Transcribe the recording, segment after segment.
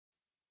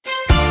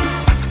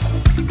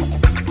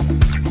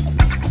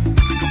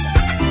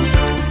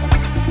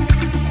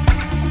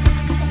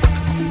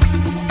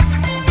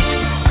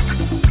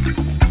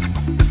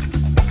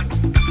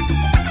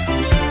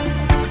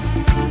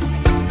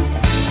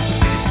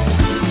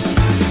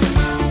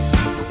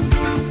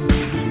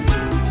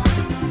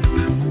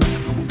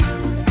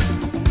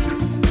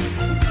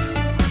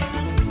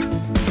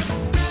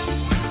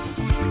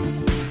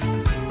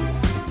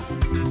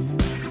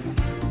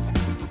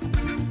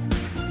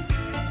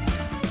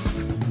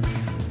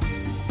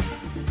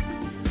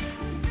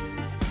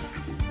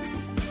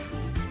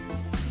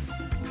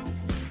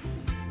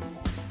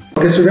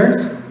Okay students,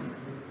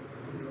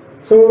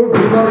 so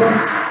De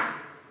Morgan's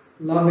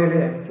law ಮೇಲೆ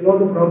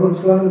ಕೆಲವೊಂದು problems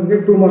ಗಳನ್ನು ನಿಮಗೆ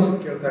 2 ಮಾರ್ಕ್ಸ್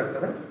ಕೇಳ್ತಾ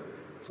ಇರ್ತಾರೆ.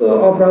 ಸೊ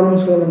ಆ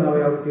ಪ್ರಾಬ್ಲಮ್ಸ್ ಗಳನ್ನು ನಾವು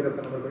ಯಾವ ರೀತಿ ಇರುತ್ತೆ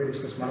ಅನ್ನೋದ್ರ ಬಗ್ಗೆ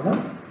ಡಿಸ್ಕಸ್ ಮಾಡೋಣ.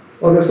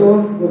 Okay, so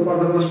go for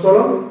the first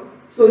problem.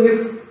 So if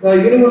the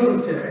universal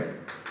set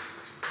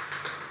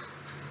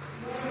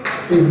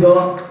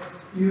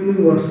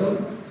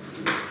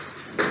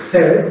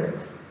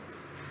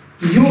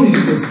u is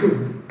equals to,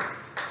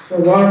 so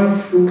 1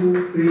 2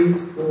 3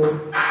 4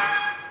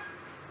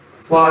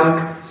 5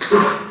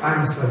 6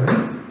 and 7,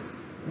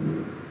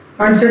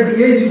 and set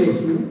a is equals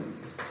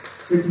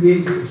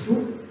to,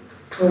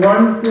 so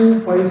 1 2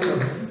 5 7,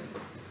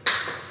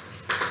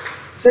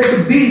 set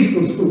b is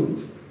equals to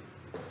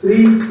 3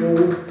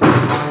 4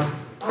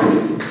 5 and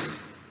 6.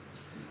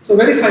 So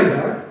verify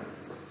that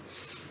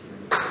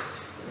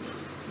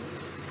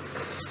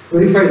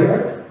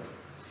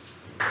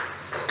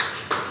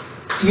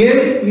a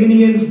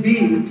union b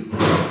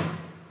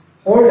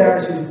whole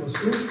dash is equals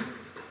to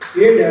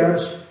a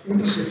dash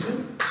intersection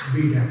b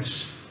dash.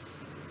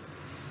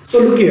 So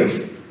look here.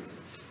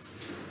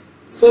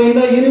 So in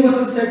the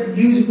universal set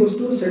u is equals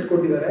to set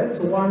ಕೊಟ್ಟಿದ್ದಾರೆ.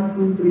 So 1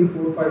 2 3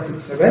 4 5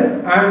 6 7,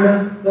 and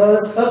the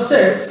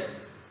subsets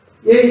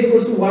a is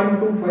equals to 1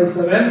 2 5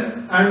 7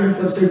 and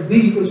subset b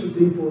is equals to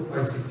 3 4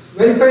 5 6.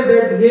 Verify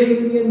that a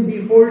union b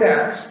whole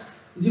dash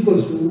is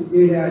equals to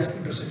a dash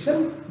intersection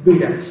b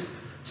dash.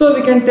 So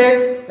we can take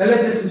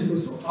LHS is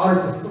equals to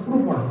RHS to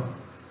prove model.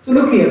 So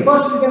look here,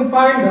 first we can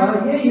find the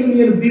a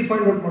union b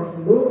find out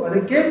ಮಾಡ್ಕೊಂಡು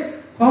ಅದಕ್ಕೆ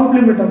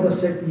complement of the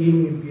set a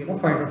union b ಅನ್ನು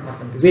find out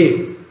ಮಾಡ್ಕೊಂತೀವಿ.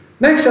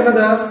 Next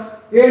another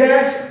a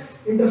dash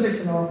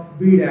intersection of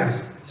b dash.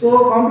 So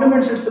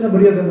complement sets ಅನ್ನು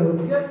ಬರೆಯೋದನ್ನ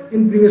ಬಗ್ಗೆ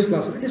in previous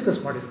class ಅಲ್ಲಿ discuss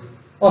ಮಾಡಿದ್ವಿ.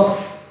 Okay,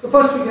 so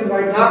first we can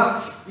write the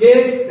a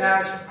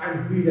dash and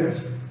b dash.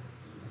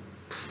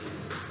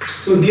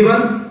 So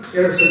given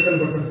ಎರಡು set ಅನ್ನು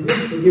ಬರ್ಕೊಂತೀವಿ.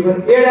 So given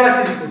a dash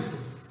is equals to,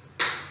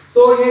 so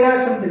a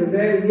dash ಅಂತ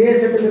ಹೇಳಿದ್ರೆ a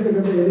set ಅಲ್ಲಿ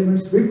ಇರತಕ್ಕಂತ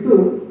elements ಬಿಟ್ಟು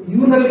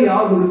u ನಲ್ಲಿ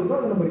ಯಾವುದು ಉಳಿಯುತ್ತೋ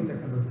ಅದನ್ನು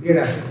ಬರೀತಕ್ಕಂಥದ್ದು a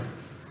dash.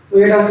 So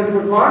a dash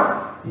equal to what?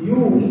 u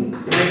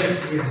minus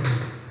a.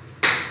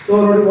 So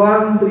ನೋಡಿ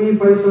 1 3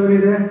 5 7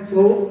 ಇದೆ. So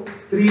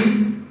 3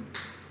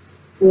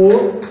 4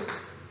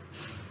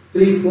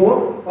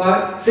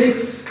 5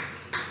 6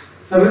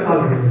 7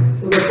 already.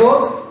 So therefore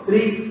 3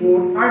 4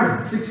 and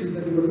 6 is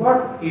equal to what?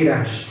 A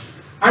dash.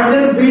 And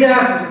then b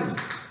dash is equal to,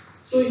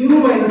 so u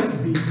minus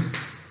b.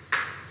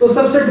 So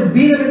subset b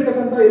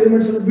ನಲ್ಲಿರತಕ್ಕಂತ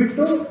elements ಅನ್ನು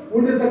ಬಿಟ್ಟು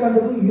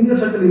ಉಳಿದಿರತಕ್ಕಂತದ್ದು union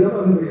set ಅಲ್ಲಿ ಇರೋದು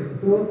ಅದನ್ನು ಬರೆಯೋದು.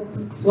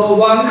 So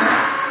 1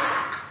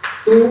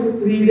 2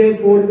 3 ಇದೆ,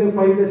 4 ಇದೆ,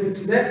 5 ಇದೆ, 6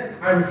 ಇದೆ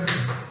and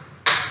 7.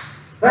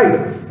 Right?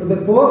 So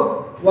therefore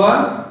 1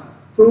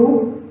 2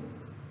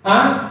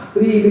 and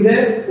 3 ಇದೆ,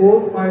 4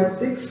 5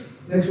 6,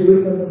 next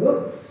ಉಳಿದಿರತಕ್ಕಂತದ್ದು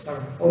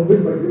 7. ಒಂದು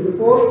ಬಿಟ್ ಬರೆದು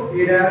therefore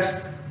a dash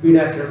b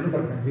dash ಅನ್ನು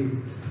ಬರ್ಕೊಂಡ್ವಿ.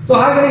 So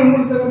ಹಾಗಾದ್ರೆ ಇನ್ನು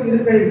ಉಳಿದಿರತಕ್ಕಂತ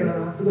ಇದಕ್ಕೆ ಕೈ ಇಡೋಣ.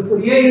 So therefore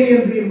a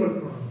union b ಅಂತ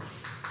ಬರ್ಕೊಳ್ಳೋಣ.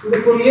 So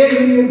therefore a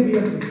union b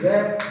ಅಂತ ಇದ್ರೆ,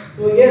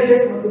 so a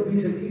set ಮತ್ತು b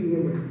set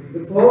union ಮಾಡ್ತೀವಿ.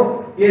 Therefore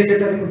a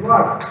set is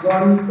what?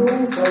 1 2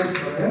 5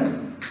 7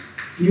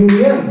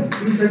 union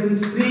b set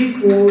is 3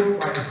 4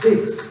 5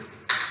 6.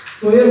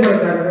 So ಏನು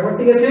ಮಾಡ್ತಾರೆ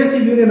ಒಟ್ಟಿಗೆ ಸೇರಿಸಿ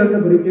ಯೂನಿಯನ್ ಅನ್ನು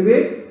ಬರೀತೀವಿ.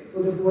 So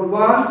therefore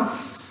 1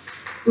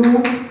 2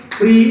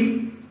 3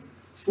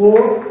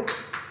 4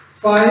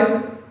 5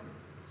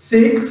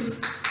 6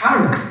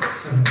 and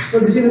 7. So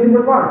this is nothing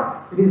but what?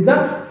 It is the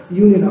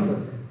union of the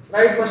set.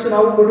 Right? First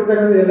ನಾವು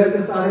ಕೊಟ್ಟಿರ್ತಕ್ಕಂಥ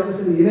LHS RHS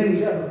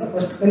ಏನೇನಿದೆ ಅದನ್ನ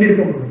first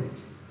ಕಂಡುಹಿಡಿಯಬೇಕು.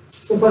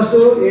 So first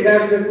a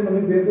dash ಬೇಕು,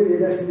 ನಮಗೆ ಬೇಕು a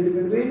dash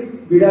ಕಂಡುಹಿಡಿದ್ವಿ,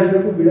 b dash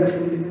ಬೇಕು, b dash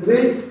ಕಂಡುಹಿಡಿದ್ವಿ,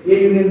 a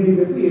union b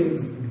ಬೇಕು, a union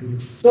b ಕಂಡುಹಿಡಿದ್ವಿ.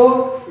 So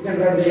we can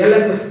write the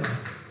LHS.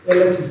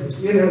 LHS is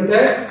ಏನು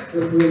ಹೇಳುತ್ತೆ?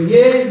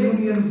 a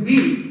union b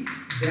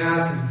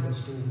dash is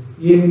equals to,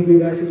 a union b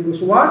dash is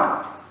equals to what?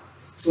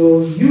 So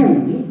u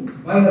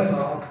minus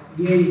of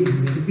a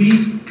union b.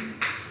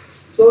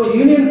 So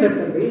union set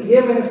ಅಲ್ಲಿ a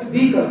minus b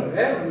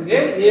ಕರೆದ್ರೆ ನಮಗೆ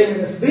a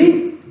minus b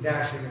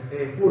dash ಇರುತ್ತೆ,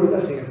 ಪೂರಕ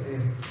ಸಿಗುತ್ತೆ.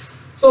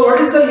 So what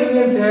is the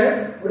union set?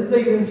 What is the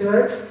union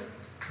set?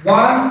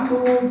 1 2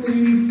 3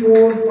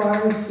 4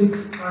 5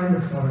 6 and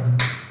 7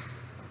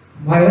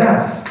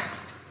 minus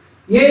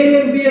a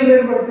union b ಅಂದ್ರೆ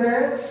ಏನು ಬರುತ್ತೆ?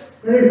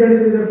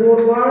 ಕಂಡುಹಿಡಿದ್ರೆ 4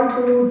 1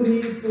 2 3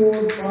 4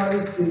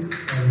 5 6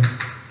 7.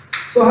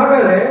 So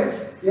ಹಾಗಾದ್ರೆ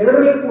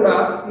ಎರಡರಲ್ಲಿ ಕೂಡ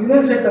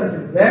ಯೂನಿಯನ್ ಸೆಟ್ ಅಂತ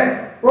ಇದ್ರೆ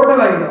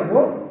ಟೋಟಲ್ ಆಗಿ ನಾವು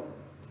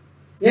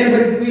ಏನು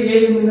ಬರೀತೀವಿ? a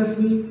minus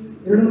b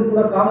ಎರಡನ್ನೂ ಕೂಡ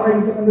ಕಾಮನ್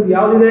ಆಗಿರ್ತಕ್ಕಂಥದ್ದು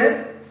ಯಾವುದಿದೆ?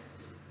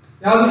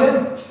 ಯಾವುದು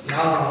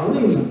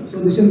ಇಲ್ಲ. So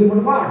this is the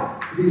part.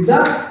 It is the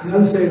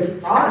null set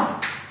or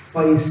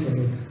pi set.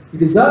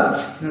 It is the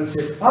null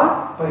set or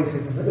pi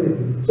set.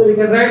 So we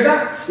can write the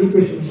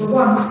equation for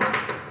 1.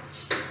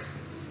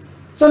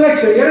 So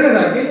next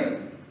ಎರಡನೇದಾಗಿ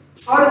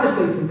RHS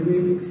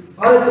ತೆಗೆದುಕೊಂಡ್ವಿ.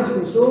 RHS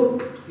equals to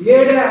a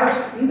dash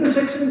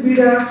intersection b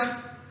dash.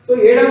 So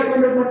a dash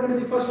find out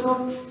ಮಾಡ್ಕೊಂಡಿದ್ದೀವಿ first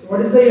one. So what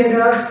is the a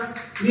dash?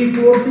 3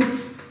 4 6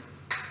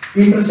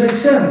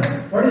 intersection.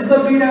 What is the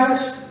b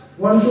dash?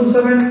 1 2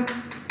 7.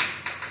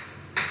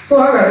 So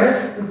ಹಾಗಾದ್ರೆ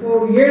therefore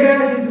a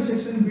dash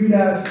intersection b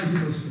dash is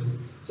equals to,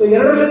 so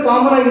ಎರಡರಲ್ಲಿ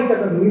common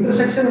ಆಗಿರ್ತಕ್ಕಂಥ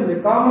intersection ಅಲ್ಲಿ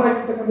common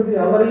ಆಗಿರ್ತಕ್ಕಂಥದ್ದು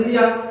ಯಾವಾಗಲೂ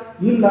ಇದೆಯಾ?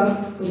 ಇಲ್ಲ.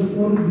 So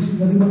therefore this is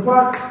nothing but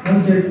what? Null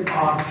set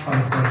or pi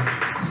set.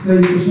 This is the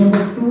equation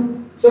number 2.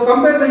 So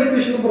compare the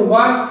equation number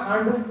 1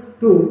 and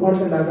 2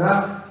 ಮಾಡ್ಕೊಂಡಾಗ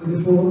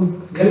therefore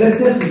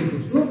LHS is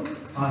equals to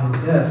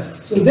RHS.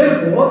 So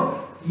therefore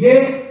A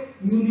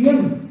union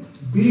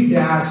B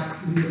dash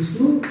is equals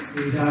to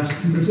A dash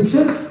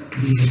intersection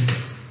B.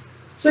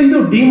 So ಇದು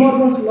De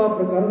Morgan's ಲಾ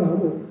ಪ್ರಕಾರ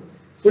ನಾವು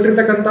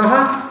ಕೊಟ್ಟಿರತಕ್ಕಂತಹ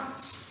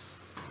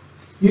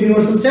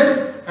universal set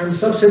and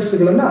sub sets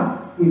ಗಳನ್ನ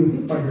ಈ ರೀತಿ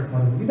find out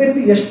ಮಾಡಬಹುದು. ಇದೇ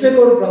ರೀತಿ ಎಷ್ಟು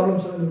ಬೇಕಾದರೂ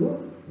ಪ್ರಾಬ್ಲಮ್ಸ್ ಅನ್ನು ನೀವು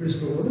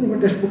ಬಿಡಿಸ್ಕೋಬಹುದು. ನಿಮ್ಮ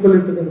ಟೆಕ್ಸ್ಟ್ ಬುಕ್ ಅಲ್ಲಿ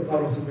ಇರ್ತಕ್ಕಂಥ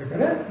ಪ್ರಾಬ್ಲಮ್ಸ್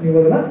ಬೇಕಾದ್ರೆ ನೀವು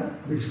ಅದನ್ನ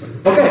ಬಿಡಿಸ್ಕೊಳ್ಳಿ.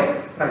 Okay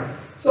right.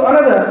 ಸೊ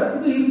ಅನದರ್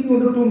ಇದು ಈ ರೀತಿ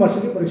ಒಂದು 2 ಮಾರ್ಕ್ಸ್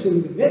ಗೆ ಪರೀಕ್ಷೆ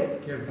ನಿಮಗೆ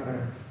ಕೇಳ್ತಾರೆ.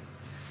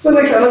 So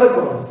next another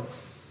problem.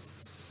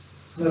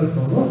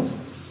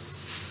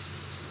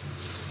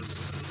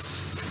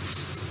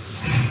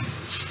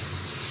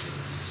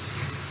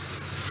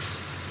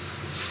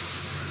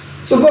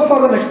 So go for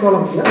the next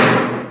problem here.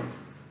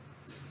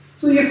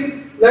 So if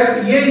let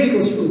A is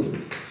equals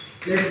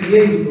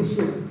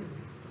to,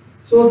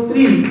 so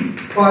 3,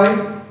 5,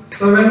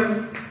 7,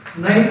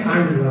 9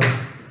 and 11.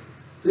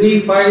 3,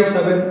 5,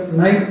 7,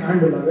 9 and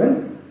 11.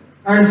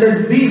 And set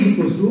B is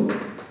equals to,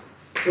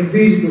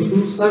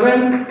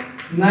 7,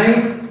 9,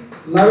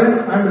 11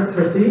 and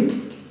 13.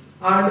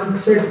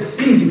 And set C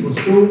is equals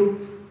to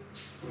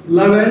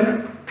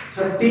 11,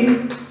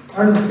 13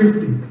 and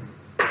 15.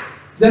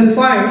 Then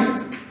find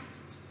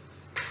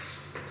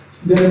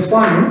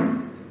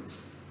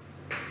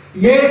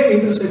A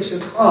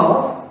intersection of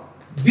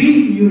B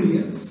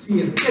union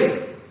C and K.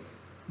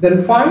 Then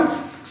find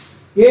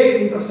A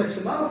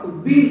intersection of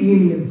B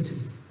union C.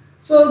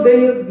 So they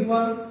are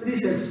given 3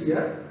 sets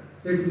here.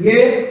 Set A,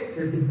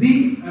 set B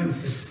and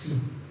set C.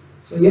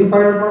 So ಏನು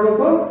find out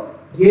ಮಾಡಬೇಕು?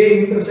 A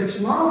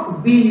intersection of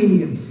B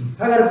union C.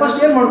 ಹಾಗಾದ್ರೆ first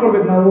ಏನು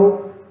ಮಾಡ್ಕೊಳ್ಬೇಕು ನಾವು?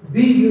 B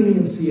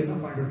union C ಅನ್ನು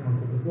find out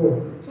ಮಾಡ್ಕೊಳ್ಬೇಕು.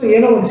 So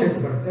ಏನೋ ಒಂದು ಸೆಟ್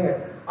ಬರುತ್ತೆ.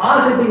 ಆ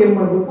ಸೆಟ್ಟಿಗೆ ಏನು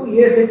ಮಾಡಬೇಕು?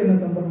 A ಸೆಟ್ ಅನ್ನು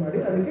ಕಂಪೇರ್ ಮಾಡಿ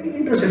ಅದಕ್ಕೆ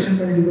ಇಂಟರ್ಸೆಕ್ಷನ್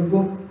ಕಂಡುಹಿಡಿಯಬೇಕು.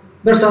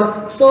 That's all.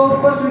 So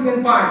first we can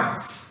find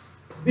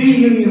B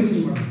union C.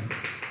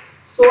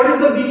 So what is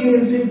the B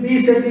union C? B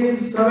set is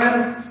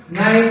 7,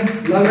 9,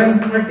 11,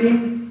 13.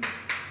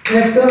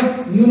 Next the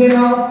union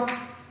of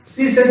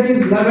C set is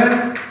 11,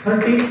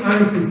 13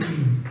 and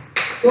 15.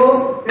 So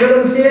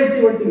ಎರಡನ್ನು ಸೇರಿಸಿ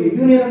ಒಟ್ಟಿಗೆ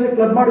union ಅಂದ್ರೆ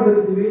club ಮಾಡಿ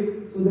ಬರೀತೀವಿ.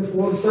 So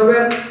therefore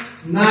 7,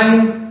 9,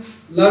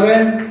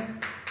 11,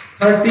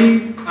 13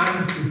 and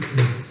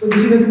 15. So this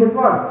is nothing but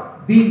what?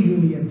 B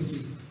union C.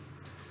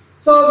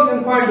 So we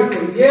can find the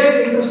A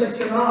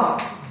intersection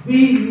of B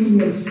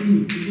union C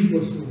is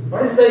equals to,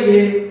 what is the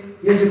A?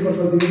 A is equal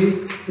to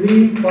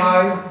 3,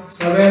 5,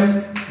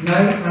 7,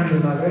 9 and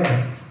 11.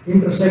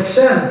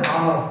 Intersection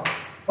of,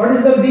 what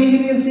is the B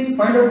union C?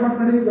 Find out what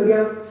it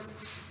is.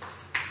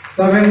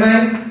 7,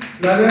 9,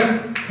 11,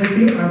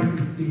 13 and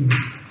 15.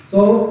 So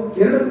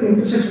here the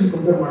intersection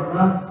compare ಮಾಡೋಣ.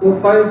 So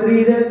 5, 3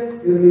 ಇದೆ,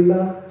 ಇರಲಿಲ್ಲ.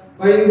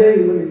 5 ಇದೆ,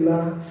 ಇರಲಿಲ್ಲ.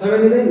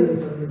 7 ಇದೆ, ಇರಲಿಲ್ಲ.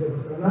 7 ಇದೆ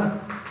ಬರ್ತದಲ್ಲ.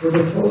 So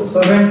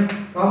 7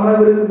 common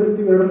ಆಗಿ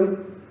ಬರೀತೀವಿ ಎರಡನ್ನು.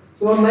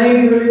 So 9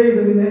 ಇದರಲ್ಲಿದೆ,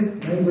 ಇದರಲ್ಲಿದೆ.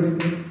 9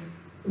 ಬರೀತೀವಿ.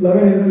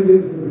 11 ಇದರಲ್ಲಿದೆ,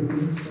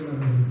 ಇದರಲ್ಲಿದೆ. 7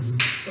 ಬರೀತೀವಿ.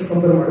 So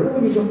compare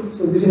ಮಾಡಿದ್ರೆ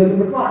so this is nothing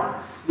but what?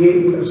 A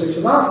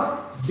intersection of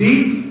B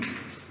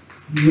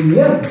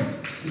union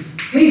C.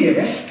 ಹೀಗೆ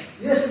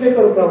ಎಷ್ಟು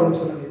ಬೇಕಾದರೂ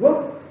ಪ್ರಾಬ್ಲಮ್ಸ್ ಅನ್ನು ನೀವು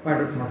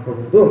ಫೈಂಡ್ ಔಟ್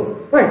ಮಾಡ್ಕೊಬಹುದು.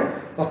 ರೈಟ್.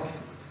 ಓಕೆ.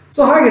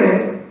 ಸೊ ಹಾಗೆಯೇ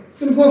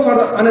we'll go for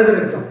another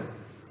example.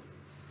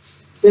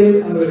 Take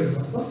another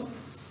example.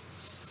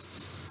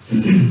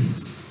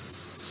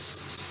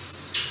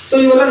 So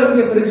ಇವೆಲ್ಲ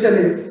ನಮಗೆ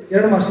ಪರೀಕ್ಷೆಯಲ್ಲಿ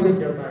 2 ಮಾರ್ಕ್ಸ್ ಗೆ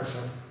ಕೇಳ್ತಾ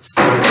ಇರ್ತಾರೆ.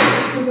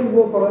 So we can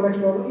go for the next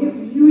problem. If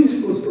U is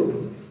equals to,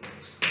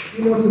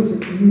 universal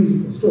set U is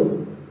equals to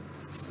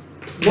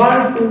 1,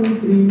 2,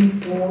 3,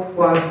 4,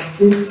 5,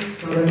 6,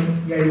 7,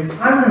 8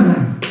 and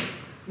 9.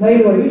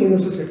 9 ವರೆಗೆ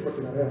universal set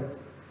ಕೊಟ್ಟಿದ್ದಾರೆ.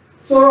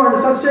 So and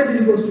subset is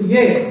equals to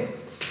A.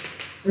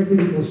 Set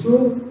is equals to,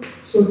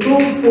 so 2,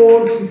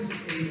 4, 6,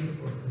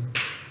 8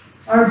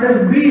 and set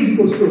B is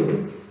equals to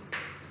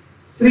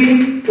 3,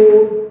 4,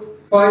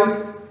 5,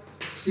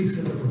 6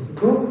 ಅಂತ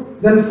ಕೊಡ್ಬೇಕು.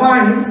 Then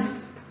find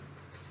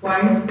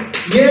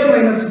A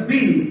minus B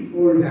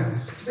whole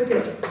dash.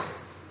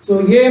 So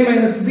A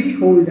minus B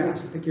whole dash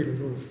ಅಂತ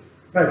ಕೇಳಿದ್ರು.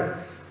 Right.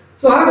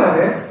 So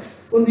ಹಾಗಾದ್ರೆ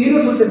ಒಂದು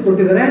universal set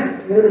ಕೊಟ್ಟಿದ್ದಾರೆ,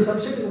 ಎರಡು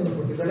subset ಅನ್ನು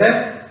ಕೊಟ್ಟಿದ್ದಾರೆ.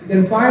 You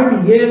can find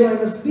A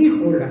minus B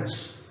whole dash.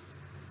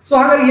 So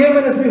ಹಾಗಾದ್ರೆ A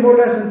minus B whole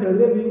dash ಅಂತ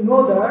ಹೇಳಿದ್ರೆ we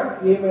know that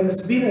A minus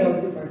B ನ ಯಾವ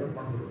ರೀತಿ ಫೈಂಡ್ ಔಟ್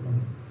ಮಾಡಬೇಕು.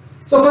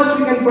 So first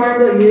we can find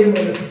the A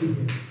minus B.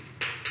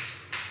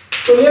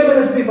 So A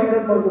minus B find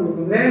out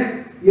ಮಾಡಬೇಕಂದ್ರೆ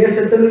A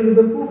set ಅಲ್ಲಿ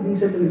ಇರಬೇಕು, B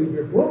ಸೆಟ್ ಅಲ್ಲಿ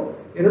ಇರಬೇಕು.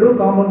 ಎರಡು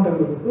ಕಾಮನ್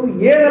ತೆಗೆದುಬಿಟ್ಟು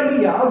A ನಲ್ಲಿ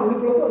ಯಾವ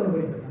ಉಳಿಕೊಳ್ಳೋದು ಅದನ್ನು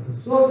ಬರೀಬೇಕಾಗುತ್ತೆ.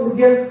 ಸೊ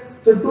ನಿಮಗೆ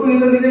ಸೊ 2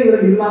 ಇದರಲ್ಲಿದೆ,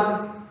 ಇದರಲ್ಲಿ ಇಲ್ಲ.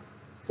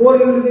 4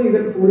 ಇದರಲ್ಲಿದೆ,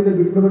 ಇದರಲ್ಲಿ 4 ಇದೆ,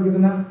 ಬಿಟ್ಬಿಡಬೇಕು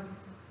ಇದನ್ನ.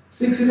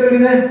 6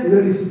 ಇದರಲ್ಲಿದೆ,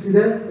 ಇದರಲ್ಲಿ 6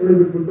 ಇದೆ, ಎರಡು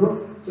ಬಿಟ್ಬಿಟ್ಟು.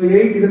 ಸೊ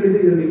 8 ಇದರಲ್ಲಿದೆ,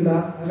 ಇದರಲ್ಲಿ ಇಲ್ಲ.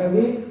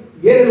 ಹಾಗಾಗಿ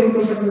A ನಲ್ಲಿ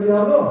ಉಳಿಕೊಳ್ಳೋದು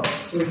ಯಾವುದು?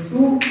 So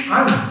 2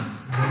 and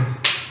 1.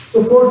 ಸೊ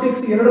 4, 6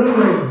 ಎರಡರಲ್ಲೂ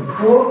ಇದೆ.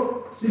 4,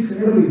 6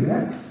 ಎರಡರಲ್ಲೂ ಇದೆ.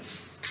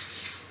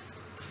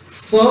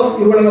 ಸೊ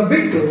ಇವುಗಳನ್ನು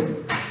ಬಿಟ್ಟು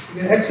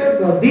except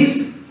these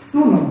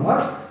two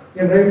numbers, you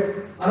can write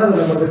another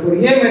number. Therefore,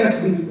 A minus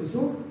B is equals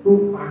to 2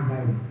 and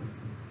 9.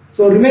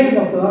 So remaining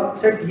of the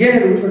set A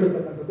ನಲ್ಲಿ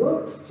ಉಳಿದಿರತಕ್ಕಂಥದ್ದು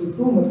so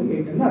 2 ಮತ್ತು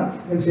 8 ಅನ್ನು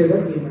you can say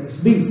that A minus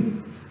B.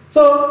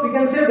 So we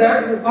can say that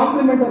the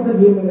complement of the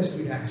A minus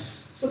B dash.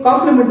 So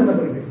complement ಅನ್ನು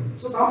ಬರೀಬೇಕು.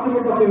 So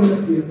complement of A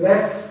minus B ಅಂದ್ರೆ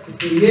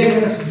A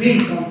minus B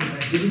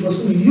complement is equals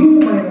to U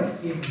minus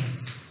A minus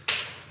B.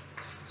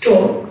 So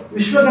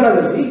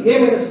ವಿಶ್ವಗಣದಲ್ಲಿ A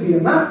minus B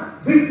ಅನ್ನು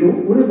ಬಿಟ್ಟು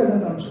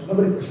ಉಳಿತಕ್ಕಂಥ ಅಂಶವನ್ನು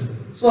ಬರೀತಕ್ಕಂಥದ್ದು.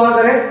 So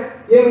ಹಾಗಾದರೆ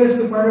a minus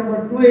b find out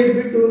ಮಾಡಿ 28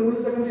 ಬಿಟ್ಟು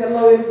ಉಳಿತಕ್ಕಂಥ ಎಲ್ಲ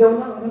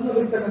ವೇರಿಯಬಲ್ನ ಅದೆಲ್ಲ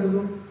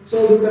ಬರೀತಕ್ಕಂಥದ್ದು. So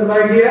you can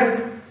write here.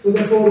 So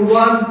therefore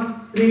 1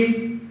 3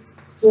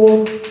 4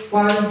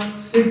 5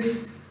 6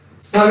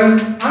 7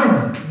 and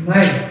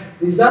 9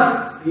 is the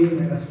a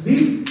minus b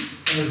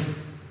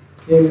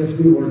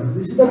orders.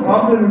 This is the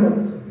complement of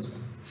the surface.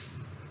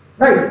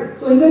 Right.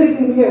 So ಇದೇ ರೀತಿ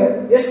ನಿಮಗೆ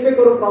ಎಷ್ಟು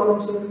ಬೇಕಾದರೂ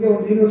ಪ್ರಾಬ್ಲಮ್ಸ್ ನಿಮಗೆ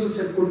ಒಂದು ಯೂನಿವರ್ಸಲ್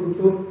ಸೆಟ್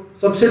ಕೊಟ್ಬಿಟ್ಟು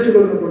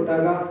ಸಬ್ಸೆಟ್ಗಳನ್ನು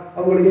ಕೊಟ್ಟಾಗ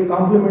ಅವುಗಳಿಗೆ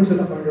ಕಾಂಪ್ಲಿಮೆಂಟ್ಸ್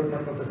ಅನ್ನು ಫೈಂಡ್ ಔಟ್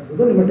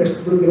ಮಾಡ್ಕೊಳ್ತಕ್ಕಂಥದ್ದು ನಿಮ್ಮ ಟೆಕ್ಸ್ಟ್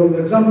ಬುಕ್ ಇರೋ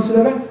ಎಕ್ಸಾಂಪಲ್ಸ್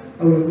ಇದಾವೆ,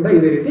 ಅವುಗಳು ಕೂಡ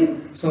ಇದೇ ರೀತಿ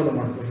ಸಾಲ್ವ್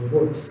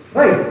ಮಾಡ್ಕೊಳ್ಬಹುದು.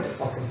 Right.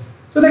 Okay.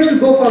 So next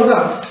go for the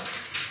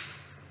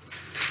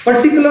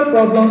particular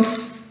problems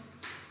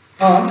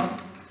on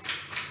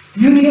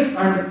union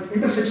and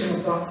intersection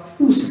of the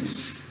two sets.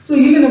 So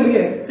ಇಲ್ಲಿ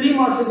ನಮಗೆ 3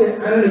 ಮಾರ್ಕ್ಸ್ಗೆ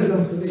ಆನ್ಯುವಲ್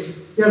ಎಕ್ಸಾಮ್ಸ್ ಅಲ್ಲಿ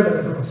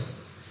ಕೇಳ್ತಕ್ಕಂಥ ಕ್ವಶ್ಚನ್.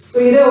 ಸೊ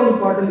ಇದೇ ಒಂದು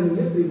ಪಾರ್ಟ್ ಅಲ್ಲಿ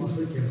ನಿಮಗೆ 3 ಮಾರ್ಕ್ಸ್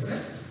ಕೇಳ್ತಾರೆ.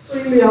 ಸೊ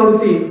ಇಲ್ಲಿ ಯಾವ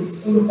ರೀತಿ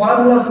ಒಂದು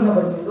ಫಾರ್ಮುಲಾಸ್ ಅನ್ನು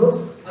ಬರ್ಕೊಂಡು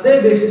ಅದೇ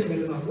ಬೇಸಿಸ್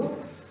ಮೇಲೆ ನಾವು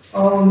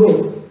ಒಂದು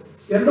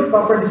ಎರಡು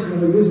ಪ್ರಾಪರ್ಟೀಸ್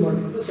ಅನ್ನು ಯೂಸ್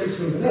ಮಾಡಿಕೊಂಡು ಸೆಟ್ಸ್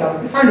ಮೇಲೆ ಯಾವ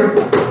ರೀತಿ ಫೈಂಡ್ ಔಟ್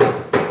ಮಾಡ್ತೀವಿ.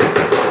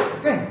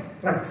 Okay.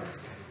 Right.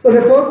 So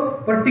therefore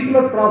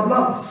particular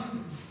problems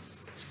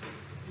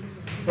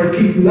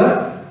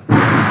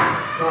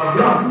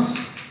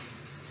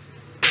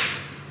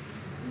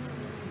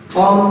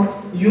on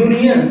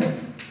union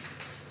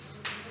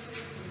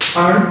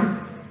and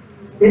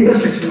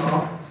intersection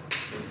of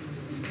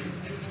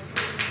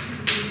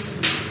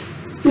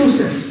two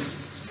sets.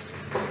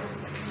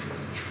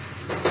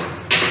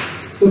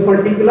 So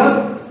particular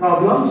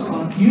problems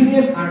on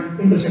union and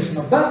intersection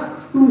of the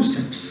two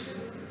sets.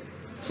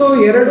 So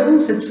ಎರಡು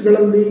ಸೆಟ್ಸ್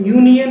ಗಳಲ್ಲಿ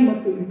union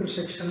ಮತ್ತು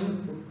intersection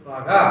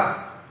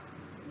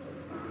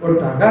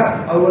ಕೊಟ್ಟಾಗ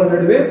ಅವುಗಳ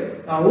ನಡುವೆ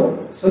ನಾವು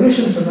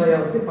ಸೊಲ್ಯೂಷನ್ಸ್ ಅನ್ನು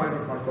ಯಾವ ರೀತಿ ಫೈಂಡ್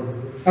ಔಟ್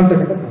ಮಾಡ್ಕೊಳ್ಬಹುದು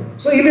ಅಂತಕ್ಕಂಥ ಪ್ರಾಬ್ಲಮ್.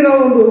 ಸೊ ಇಲ್ಲಿ ನಾವು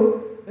ಒಂದು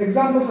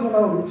ಎಕ್ಸಾಂಪಲ್ಸ್ ಅನ್ನು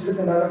ನಾವು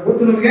ಬಿಡಿಸಿಕೊಂಡಾಗ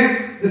ಗೊತ್ತು ನಮಗೆ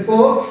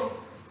therefore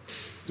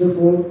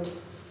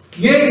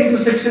a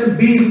intersection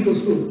b is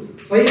equals to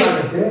 5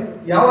 ಆಗುತ್ತೆ.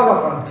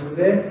 ಯಾವಾಗಪ್ಪ ಅಂತ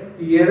ಹೇಳಿದ್ರೆ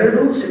ಈ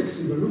ಎರಡು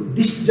ಸೆಟ್ಸ್ಗಳು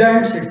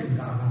ಡಿಸ್ಜಾಯಿಂಟ್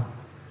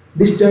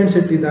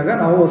ಸೆಟ್ ಇದ್ದಾಗ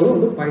ನಾವು ಅದು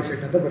ಒಂದು ಪೈ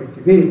ಸೆಟ್ ಅಂತ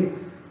ಬರೀತೀವಿ.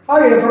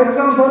 ಹಾಗೆ for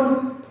example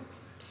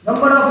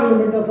number of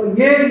element of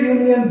a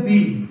union b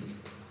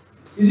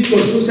is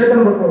equals to set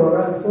ಅನ್ನು ಬರ್ಕೊಳ್ಳುವಾಗ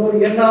therefore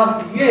n of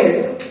a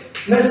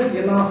plus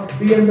n of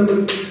b ಅಂತ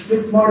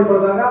ಸ್ಪ್ಲಿಟ್ ಮಾಡಿ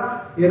ಬರೆದಾಗ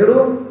ಎರಡು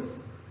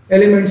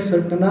ಎಲಿಮೆಂಟ್ಸ್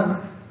ಸೆಟ್ ಅನ್ನ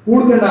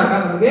ಕೂಡಿಕೊಂಡಾಗ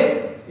ನಮಗೆ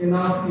n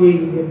of a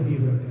union b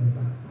ಬರುತ್ತೆ ಅಂತ.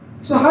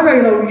 ಸೊ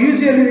ಹಾಗಾಗಿ ನಾವು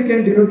usually we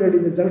can denote it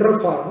in the general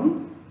form.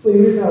 So ಈ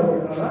ರೀತಿ ನಾವು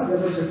ಬರೆಯೋಣ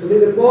ಜನರಲ್ ಸೆಟ್ಸ್ ಅಲ್ಲಿ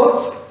therefore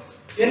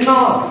n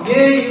of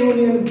a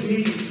union b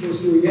equals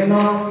to n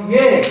of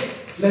a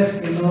plus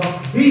n of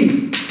b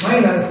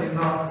minus n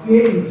of a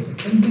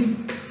intersection b.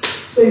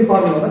 So ಈ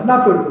formula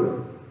ನಾವು ಇಟ್ಕೊಳ್ಳೋಣ.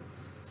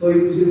 So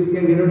usually we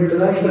can denote it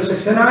the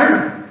intersection and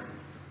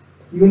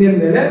union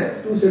ಮೇಲೆ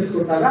two sets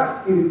ಕೊಟ್ಟಾಗ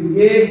ಈ ರೀತಿ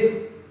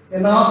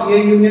n of a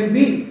union b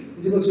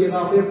is equals to n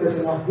of a plus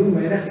n of b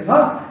minus n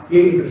of a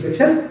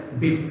intersection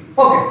b.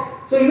 Okay.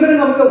 So ಇದರಲ್ಲಿ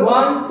ನಮಗೆ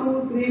 1 2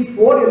 3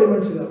 4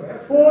 elements ಇದಾವೆ.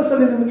 4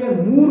 ಅಲ್ಲಿ ನಮಗೆ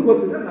 3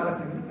 ಗೊತ್ತಿದ್ರೆ 4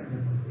 ನೇ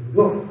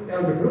ಕಂಡುಹಿಡಿಯಬಹುದು. ಯಾವ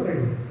ಬೇಕಾದ್ರೂ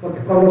ಕಂಡುಹಿಡಿಯಬಹುದು. ಓಕೆ.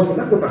 ಪ್ರಾಬ್ಲಮ್ಸ್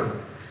ಅನ್ನು ಕೊಟ್ಟಾಗ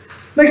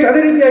ನೆಕ್ಸ್ಟ್ ಅದೇ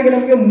ರೀತಿಯಾಗಿ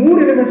ನಮಗೆ 3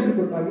 ಎಲಿಮೆಂಟ್ಸ್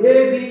ಕೊಟ್ಟಾಗ a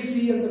b c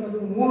ಅಂತಕ್ಕಂಥ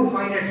 3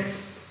 ಫೈನೈಟ್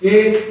a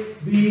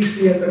b c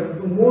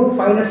ಅಂತಕ್ಕಂಥ 3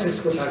 ಫೈನೈಟ್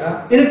ಸೆಟ್ಸ್ ಕೊಟ್ಟಾಗ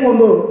ಇದಕ್ಕೆ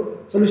ಒಂದು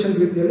ಸೊಲ್ಯೂಷನ್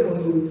ರೀತಿಯಲ್ಲಿ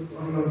ಒಂದು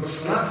ಫಾರ್ಮುಲಾ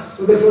ಬರೆಯೋಣ.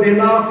 So therefore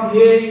n of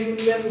a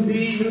union b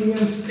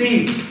union c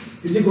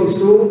is equals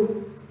to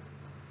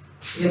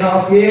n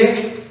of a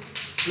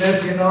plus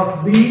n of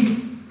b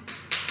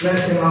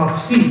plus n of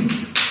c.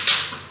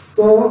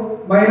 So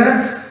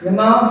minus n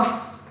of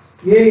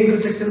a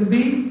intersection b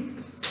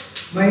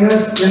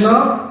minus n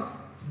of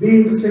b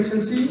intersection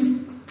c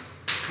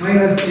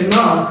minus n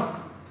of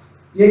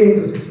a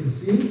intersection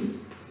c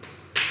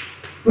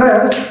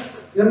plus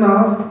n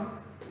of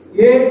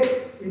a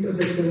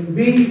intersection b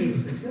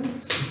intersection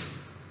c.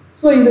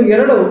 So ಇದು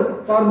ಎರಡು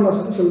formulas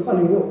ಅನ್ನು ಸ್ವಲ್ಪ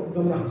ನೀವು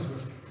ಗಮನ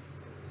ಹರಿಸಬೇಕು.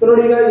 So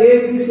ನೋಡಿ ಈಗ a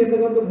b c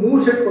ಅಂತಕ್ಕಂಥ 3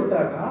 ಸೆಟ್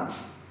ಕೊಟ್ಟಾಗ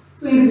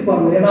ಸೊ ಈ ರೀತಿ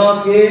formula n of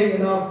a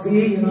n of b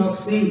n of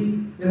c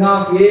n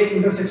of a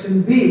intersection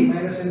b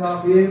minus n of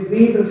a b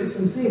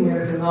intersection c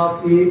minus n of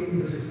a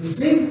intersection c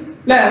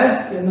plus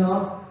n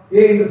of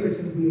a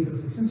intersection b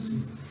intersection c.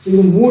 So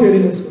ಇದು 3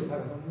 elements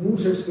ಕೊಟ್ಟಾಗ 3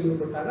 sets ಗಳು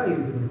ಕೊಟ್ಟಾಗ ಈ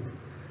ರೀತಿ ಬರುತ್ತೆ.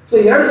 So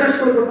ಎರಡು sets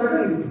ಗಳು ಕೊಟ್ಟಾಗ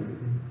ಈ ರೀತಿ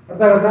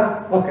ಅರ್ಥ ಆಗುತ್ತಾ?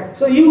 ಓಕೆ.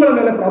 ಸೊ ಇವುಗಳ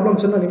ಮೇಲೆ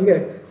ಪ್ರಾಬ್ಲಮ್ಸ್ ಅನ್ನು ನಿಮಗೆ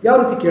ಯಾವ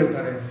ರೀತಿ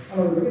ಕೇಳ್ತಾರೆ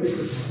ಅನ್ನೋದ್ರ ಬಗ್ಗೆ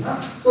ಡಿಸ್ಕಸ್ ಮಾಡೋಣ.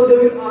 So they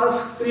will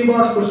ask 3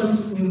 marks questions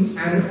in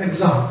on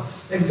exam.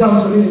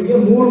 Exams ಅಲ್ಲಿ ನಿಮಗೆ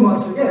 3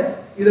 ಮಾರ್ಕ್ಸ್ ಗೆ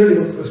ಇದರಲ್ಲಿ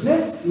ಒಂದು ಪ್ರಶ್ನೆ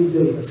ಇದ್ದೇ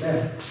ಇರುತ್ತೆ.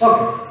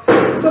 ಓಕೆ.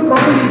 ಸೊ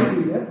ಪ್ರಾಬ್ಲಮ್ಸ್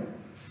ಇದೆ.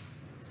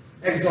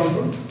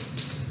 Example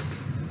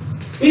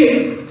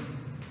if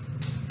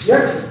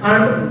x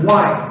and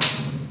y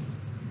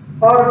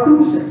are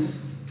two sets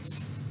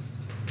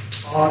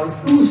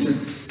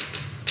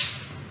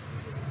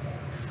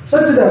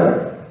such that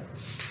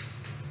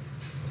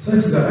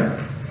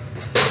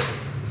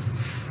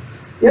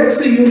x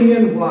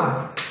union y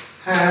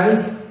has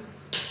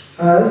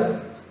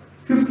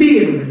 50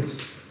 elements.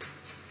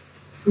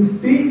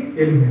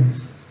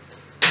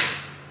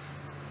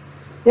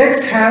 X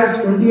has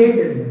 28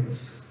 elements.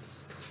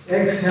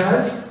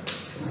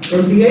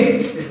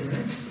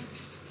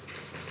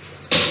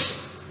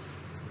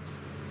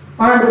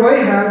 And y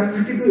has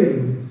 32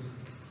 elements.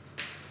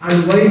 And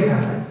y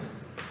has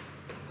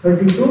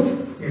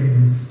 32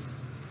 elements.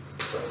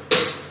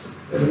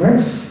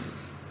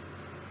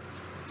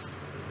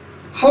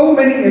 How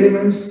many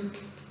elements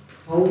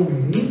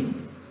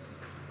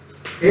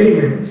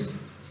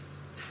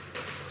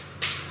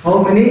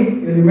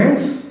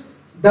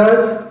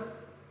does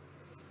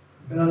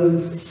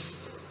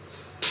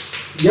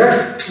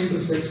X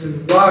intersection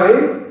Y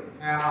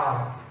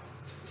have?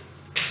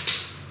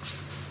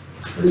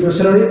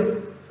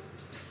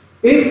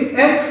 If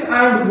X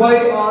and Y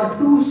are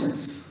two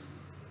sets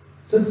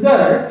such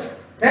that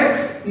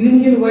X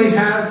union Y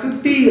has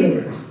 50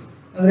 elements,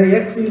 ಅಂದರೆ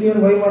X union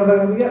Y ಮಾಡಿದಾಗ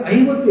ನಮಗೆ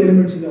 50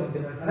 elements ಇದೆ ಅಂತ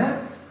ಹೇಳ್ತಾನೆ.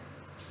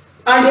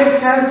 And X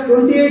has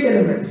 28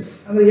 elements,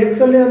 ಅಂದರೆ X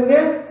ಅಲ್ಲಿ ನಮಗೆ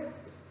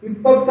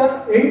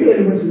 28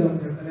 elements ಇದೆ ಅಂತ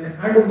ಹೇಳ್ತಾನೆ.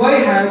 And Y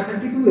has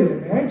 32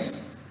 elements.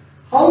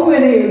 How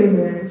many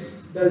elements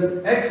does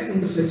X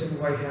intersection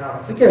Y have?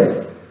 Okay.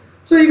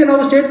 So ಈಗ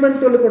ನಾವು ಸ್ಟೇಟ್ಮೆಂಟ್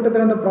ಅಲ್ಲಿ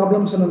ಕೊಟ್ಟಿರುವಂತ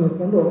ಪ್ರಾಬ್ಲಮ್ಸ್ ಅನ್ನು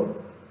ನೋಡಿಕೊಂಡು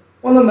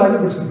ಒಂದೊಂದಾಗಿ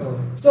ಬಿಡಿಸ್ಕೊಂತ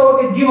ಹೋಗೋಣ. ಸೊ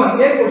ಓಕೆ, ಗಿವನ್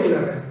ಏನು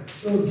ಕೊಟ್ಟಿದ್ದಾರೆ?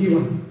 So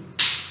given.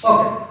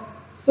 ಓಕೆ,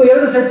 ಸೊ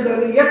ಎರಡು ಸೆಟ್ಸ್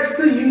ಗಳಲ್ಲಿ X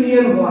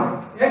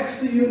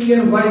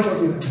ಯೂನಿಯನ್ Y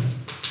ಕೊಟ್ಟಿದ್ದಾರೆ.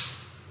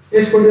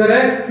 ಎಷ್ಟು ಕೊಟ್ಟಿದ್ದಾರೆ?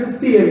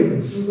 50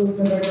 elements.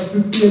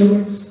 50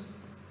 elements.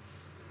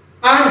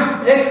 And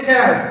X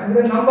has,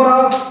 ಅಂದ್ರೆ number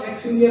of X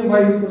union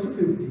Y is equals to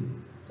 50.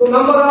 So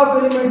number of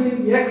elements in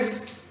X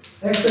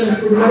ಅನ್ನು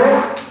ಕೊಟ್ಟಿದ್ದಾರೆ.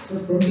 So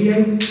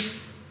 28.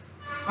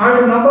 And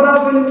number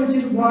of elements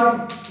in Y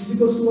is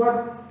equals to what?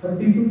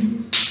 32.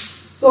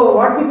 So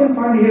what we can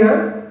find here?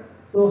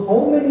 So how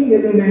many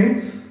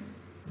elements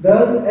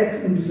does X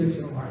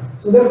intersection Y?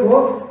 So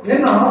therefore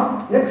n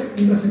of X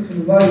intersection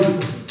Y is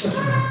equals to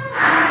question mark.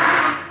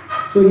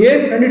 So A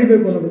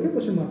ಕಂಡುಹಿಡಿಯಬೇಕು ಅನ್ನೋದಕ್ಕೆ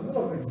question mark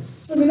ಬರಬೇಕು.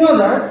 So we know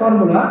that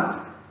formula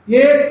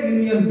A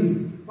union B.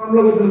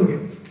 Formula ಗೊತ್ತು ನಿಮಗೆ.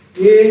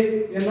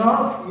 n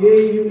of A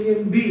union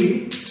B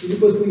is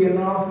equals to n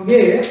of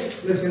A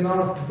plus n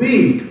of B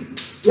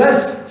plus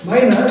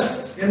minus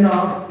n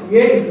of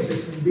A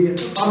intersection B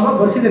ಅಂತ formula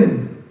ಬರ್ಸಿದೆ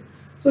ನಿಮಗೆ.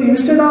 So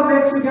instead of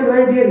X we can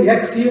write here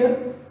X here,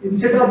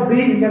 instead of B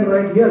we can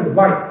write here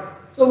Y.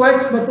 So X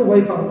ಮತ್ತು Y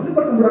formula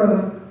ಬರ್ಕೊಂಡ್ಬಿಡೋಣ.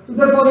 So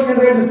therefore we can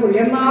write therefore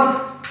n of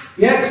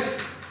X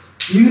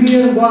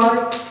union Y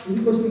is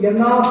equals to n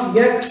of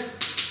X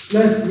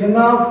plus n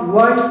of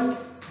Y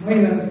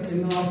minus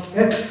n of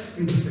X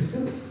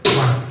intersection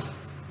Y.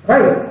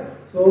 Right?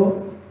 So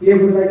A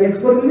ಬದಲಾಗಿ X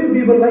ಬರ್ತೀವಿ, B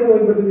ಬದಲಾಗಿ Y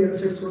ಬರ್ತೀವಿ ಎರಡು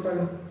sets ಕೊಟ್ಟಾಗ.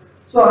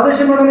 So ಆದೇಶ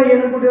ಮಾಡೋಣ,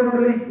 ಏನು ಕೊಟ್ಟಿದ್ದಾರೆ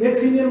ನೋಡಲಿ. X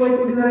union Y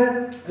ಕೊಟ್ಟಿದ್ದಾರೆ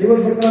 50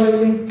 ಬರ್ಕೊಳ್ಳೋಣ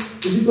ಇಲ್ಲಿ,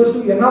 is equals to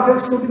n of X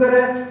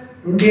ಕೊಟ್ಟಿದ್ದಾರೆ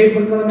 28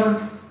 ಬರ್ಕೊಳ್ಳೋಣ,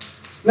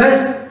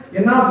 plus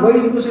n of Y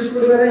is equals to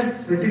ಕೊಟ್ಟಿದ್ದಾರೆ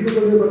 32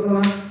 ಬರ್ಕೊಳ್ಳೋಣ,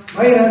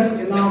 minus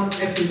n of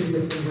X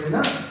intersection Y ನ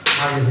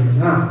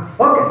ಆಗಿರೋಣ.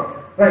 Okay,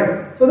 right.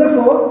 So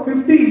therefore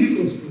 50 is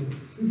equals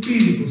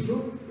to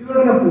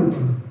ಇವೆರಡನ್ನ prove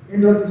ಮಾಡೋಣ.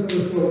 ಏನು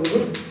ಹೇಳ್ತೀವಿ?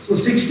 So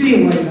 60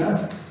 minus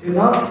n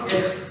of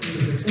X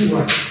intersection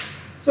Y.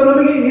 So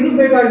ನಮಗೆ ಇದು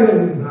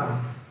ಬೇಕಾಗಿರೋದ್ರಿಂದ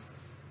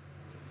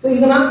so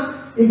ಇದನ್ನ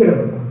ಈ ಕಡೆ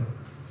ಬರೋಣ.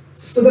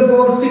 So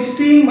therefore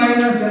 60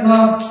 minus n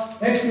of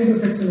X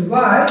intersection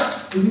Y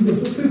is equals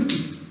to 50.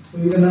 So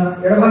ಇದನ್ನ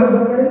ಎಡಭಾಗ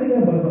ಬರ್ಕೊಂಡಿದ್ರೆ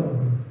ಇದನ್ನ ಬಲಭಾಗ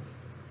ಬರ್ಕೊಳ್ಳಿ.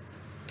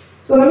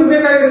 ಸೊ ನಮಗೆ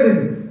ಬೇಕಾಗಿರೋದು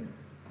ಇದು.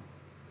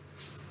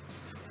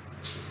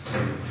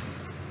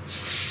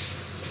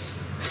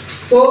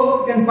 So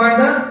you can find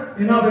the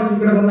n of X ಈ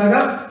ಕಡೆ ಬಂದಾಗ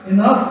n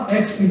of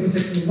X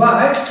intersection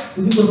Y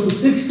is equals to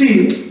 60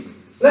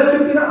 plus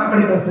 50 ನ ಆ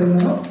ಕಡೆ ಕಳಿಸ್ತಾ ಇದ್ದೀನಿ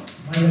ನಾನು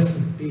minus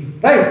 50.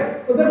 Right?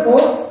 So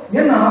therefore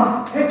n of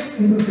X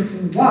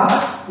intersection Y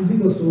is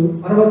equals to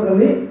 60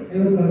 ರಲ್ಲಿ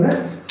 50 ಅಂದ್ರೆ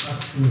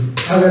 10.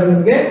 ಹಾಗಾದ್ರೆ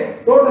ನಿಮಗೆ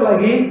ಟೋಟಲ್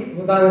ಆಗಿ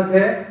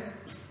ಗೊತ್ತಾಗುತ್ತೆ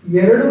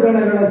ಎರಡು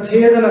ಗಣಗಳ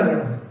ಛೇದನಗಳ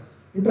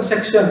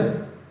ಇಂಟರ್ಸೆಕ್ಷನ್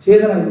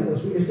ಛೇದನ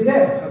ಎಷ್ಟಿದೆ?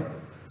 10.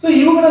 ಸೊ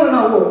ಇವುಗಳನ್ನು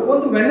ನಾವು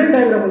ಒಂದು ವೆನ್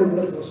ಡಯಾಗ್ರಾಮ್ ಅಲ್ಲಿ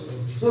ಕೂಡ ತೋರಿಸಬಹುದು.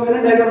 ಸೊ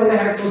ವೆನ್ ಡಯಾಗ್ರಾಮ್ ಅಲ್ಲಿ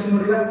ಹೇಗೆ ತೋರಿಸಿ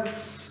ನೋಡಿಲ್ಲ,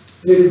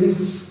 ಈ ರೀತಿ.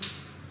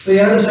 ಸೊ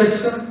ಎರಡು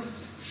sets,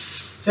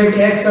 set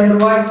X and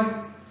Y.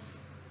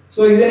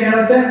 So ಇದೇನು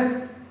ಹೇಳುತ್ತೆ?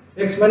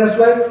 X minus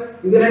Y.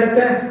 ಇದೇನು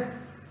ಹೇಳುತ್ತೆ?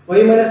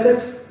 Y minus X.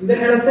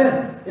 ಇದೇನು ಹೇಳುತ್ತೆ?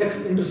 X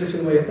intersection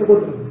Y ಅಂತ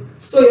ಕೊಡ್ತಾರೆ.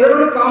 ಸೊ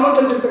ಎರಡರ ಕಾಮನ್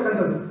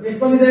ತಂದಿರತಕ್ಕಂಥದ್ದು ಎಷ್ಟು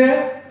ಬಂದಿದೆ?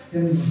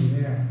 n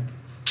ಬಂದಿದೆ.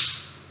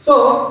 ಸೊ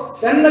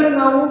 10 ನಲ್ಲಿ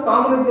ನಾವು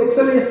ಕಾಮನ್ ಅಂತ X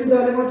ಅಲ್ಲಿ ಎಷ್ಟಿದೆ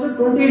ಎಲಿಮೆಂಟ್ಸ್?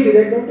 28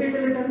 ಇದೆ. 28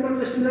 ಅಲ್ಲಿ 10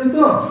 ಬಂದ್ರೆ ಎಷ್ಟು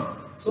ಬಂದಿತ್ತು?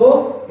 ಸೊ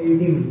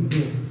 18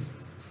 ಬಂದಿತ್ತು.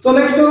 ಸೊ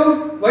ನೆಕ್ಸ್ಟ್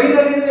Y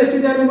ನಲ್ಲಿ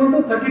ಎಷ್ಟಿದೆ ಎಲಿಮೆಂಟ್?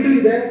 32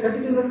 ಇದೆ.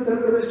 32 ನಲ್ಲಿ 10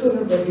 ಬಂದ್ರೆ ಎಷ್ಟು?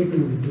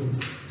 32 ಬಂದಿತ್ತು.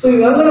 ಸೊ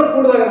ಇವೆಲ್ಲರೂ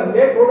ಕೂಡಿದಾಗ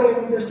ನಮಗೆ ಟೋಟಲ್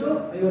ಎಲಿಮೆಂಟ್ ಎಷ್ಟು?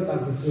 50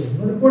 ಆಗ್ತಿತ್ತು.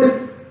 ನೋಡಿ ಕೂಡಿ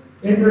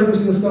 8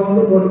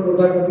 ಒಂದು ಟೋಟಲ್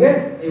ಕೂಡಿದಾಗ ನಮಗೆ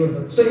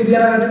 50. ಸೊ ಇದು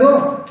ಏನಾಗುತ್ತೆ?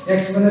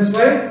 X minus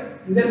Y.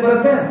 ಇದೇನು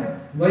ಬರುತ್ತೆ?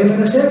 Y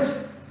minus X.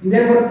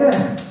 ಇದೇನು ಬರುತ್ತೆ?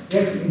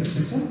 X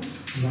intersection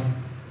Y.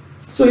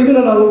 ಸೊ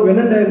ಇದನ್ನು ನಾವು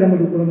ವೆನ್ ಡಯಾಗ್ರಾಮ್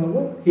ಅಲ್ಲಿ ಕೂಡ ನಾವು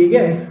ಹೀಗೆ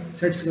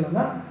ಸೆಟ್ಸ್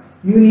ಗಳನ್ನ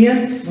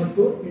ಯೂನಿಯನ್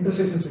ಮತ್ತು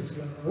ಇಂಟರ್ಸೆಕ್ಷನ್ ಸೆಟ್ಸ್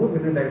ಗಳನ್ನ ನಾವು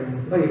ವೆನ್ ಡಯಾಗ್ರಾಮ್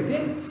ಕೂಡ ಈ ರೀತಿ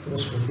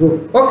ತೋರಿಸಬಹುದು.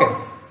 Okay,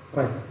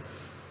 right.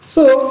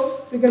 So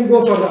you can go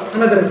for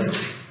another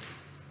example.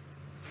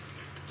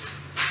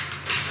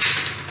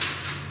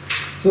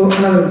 So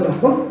another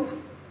example.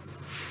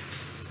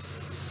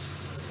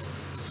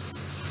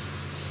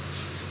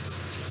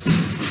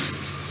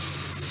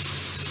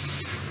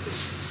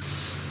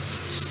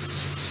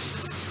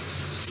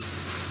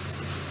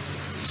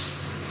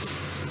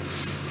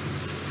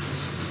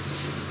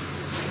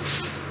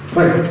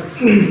 Right.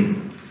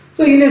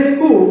 So in a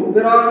school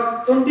there are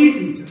 20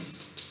 teachers.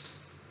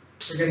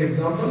 Second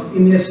example,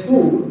 in a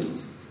school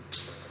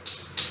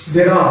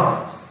there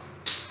are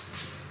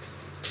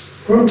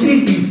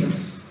 20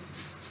 teachers.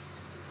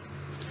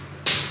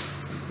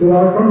 There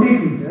are 20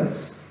 teachers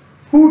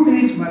who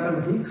teach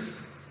mathematics.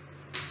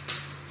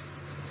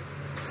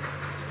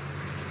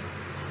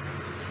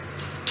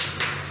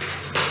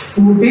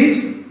 Who teach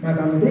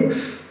mathematics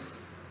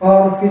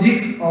or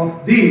physics of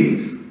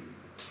these,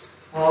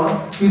 or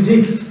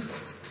physics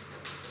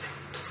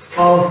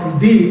of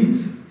these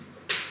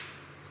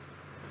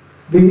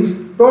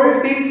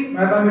 12 teach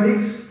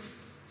mathematics,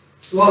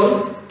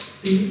 12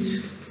 teach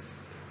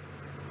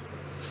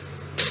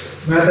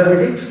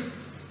mathematics,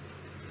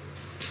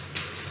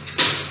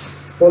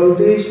 12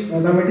 teach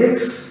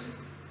mathematics,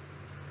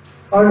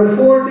 and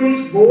 4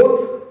 teach both,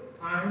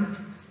 and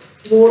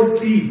 4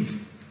 teach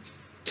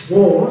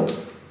both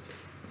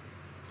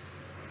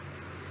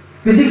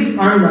physics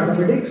and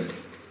mathematics.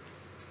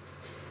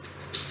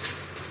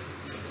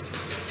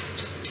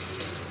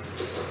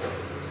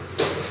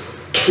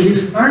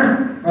 Physics and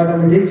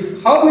mathematics.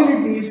 How many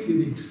teach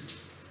physics?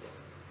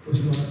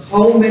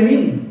 How many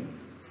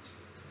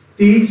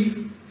teach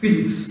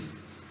physics?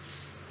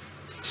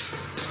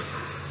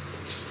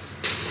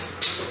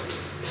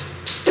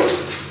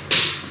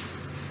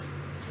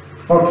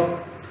 Okay.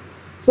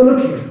 So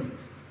look here.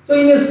 So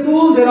in a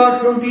school there are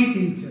 20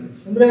 teachers.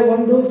 Andre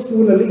ಒಂದು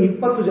school ಅಲ್ಲಿ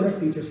 20 ಜನ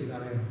teachers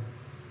ಇದ್ದಾರೆ.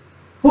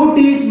 Who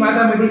teach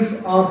mathematics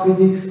or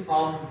physics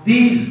of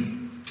these?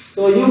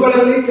 So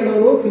ಇವುಗಳಲ್ಲಿ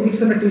ಕೆಲವರು physics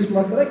ಅನ್ನು teach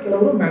ಮಾಡ್ತಾರೆ,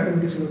 ಕೆಲವರು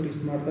mathematics ಅನ್ನು ಟೀಚ್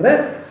ಮಾಡ್ತಾರೆ,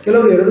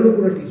 ಕೆಲವರು ಎರಡನ್ನೂ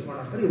ಕೂಡ ಟೀಚ್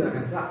ಮಾಡ್ತಾರೆ ಇದ್ದಾರೆ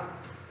ಅಂತ.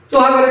 ಸೊ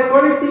ಹಾಗಾದ್ರೆ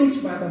 12 ಟೀಚ್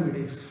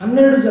ಮ್ಯಾಥಮೆಟಿಕ್ಸ್,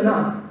 12 ಜನ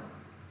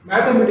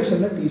ಮ್ಯಾಥಮೆಟಿಕ್ಸ್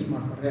ಅನ್ನು ಟೀಚ್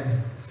ಮಾಡ್ತಾರೆ.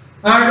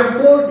 and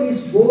 4 teach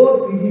both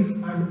physics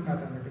and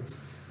mathematics.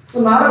 So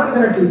 4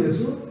 ಜನ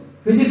ಟೀಚರ್ಸ್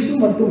ಫಿಸಿಕ್ಸ್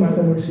ಮತ್ತು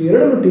ಮ್ಯಾಥಮೆಟಿಕ್ಸ್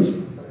ಎರಡನ್ನೂ ಟೀಚ್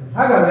ಮಾಡ್ತಾರೆ.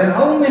 ಹಾಗಾದ್ರೆ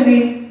how many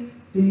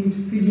teach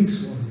physics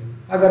only?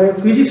 ಹಾಗಾದ್ರೆ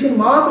ಫಿಸಿಕ್ಸ್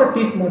ಮಾತ್ರ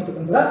ಟೀಚ್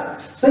ಮಾಡ್ತಕ್ಕಂಥ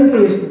ಸಂಖ್ಯೆ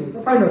ಎಷ್ಟು ಅಂತ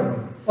ಫೈಂಡ್ ಔಟ್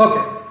ಮಾಡೋಣ.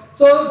 Okay.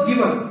 So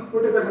given,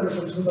 put it in the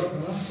solution.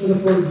 So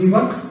therefore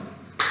given.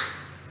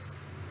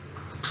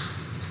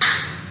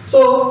 So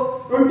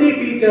 20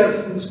 teachers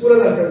in the school,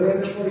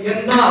 therefore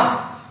n of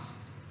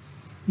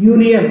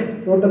union,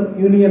 total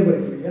union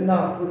n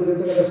of,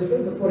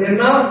 therefore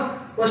n of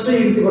first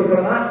ಈ ರೀತಿ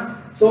ಬರ್ಕೊಳ್ಳೋಣ.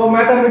 So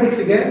mathematics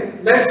ಗೆ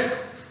let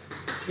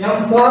m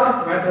for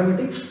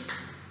mathematics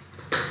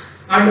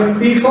and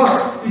p for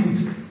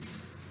physics.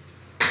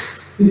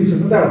 Physics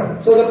ಅಂತ ತಗೊಳ್ಳೋಣ.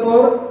 So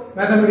therefore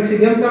mathematics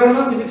ಗೆ m ತಗೊಳ್ಳೋಣ,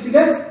 physics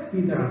ಗೆ p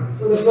ತಗೊಳ್ಳೋಣ.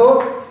 So therefore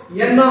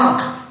n of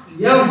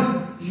m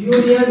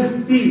union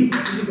p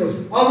is equals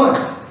to how much?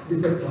 This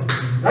is the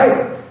formula, right?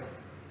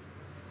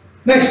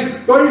 Next,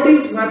 12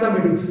 teach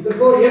mathematics.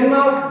 Therefore n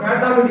of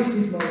mathematics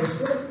is equals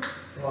to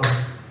 1.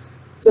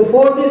 So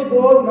 4 teach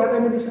both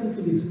mathematics and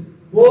physics.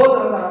 Both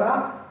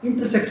are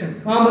intersection,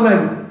 common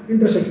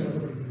intersection ಅಂತ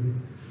ಬರೀತೀವಿ.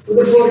 So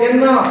therefore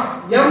n of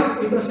m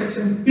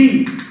intersection p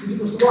is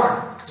equals to what?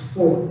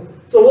 4.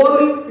 So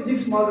only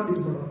physics ಮಾತ್ರ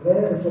teach ಮಾಡೋದ್ರೆ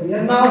therefore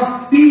n of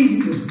p is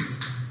equals to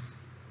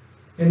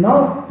n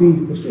of p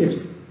equals to h.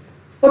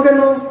 Okay,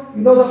 now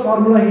you know the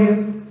formula here.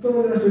 So we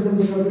are going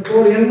to solve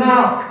for n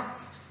of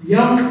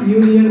m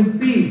union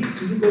p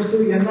is equals to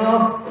n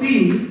of p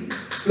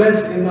plus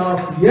n of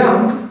m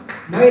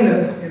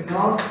minus n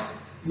of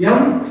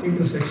m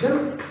intersection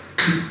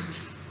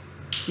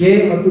a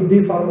ಮತ್ತು b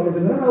formula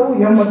ಇದ್ದರೆ ನಾವು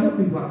m ಮತ್ತು p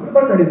formula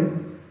ಬರ್ಕೊಂಡಿದ್ದೀವಿ.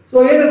 So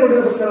ಏನು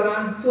ಕೊಟ್ಟಿದೆ ಗೊತ್ತಲ್ಲ.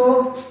 So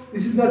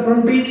this is the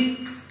 20.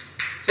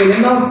 So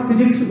n of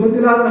physics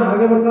ಗೊತ್ತಿಲ್ಲ ಅಂದ್ರೆ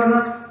ಹಾಗೆ ಬರ್ಕೊಳ್ಳೋಣ.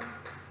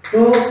 So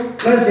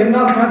plus n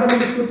of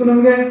mathematics ಗೊತ್ತು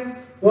ನಮಗೆ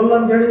 12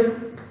 ಅಂತ ಹೇಳಿ.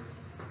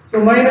 So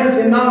minus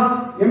n of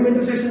m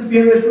intersection p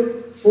ಅಂದ್ರೆ ಎಷ್ಟು?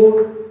 4.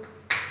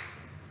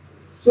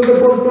 So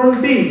therefore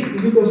 20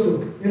 is equals to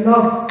n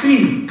of p.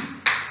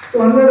 So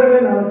 100 ರಲ್ಲಿ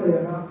 4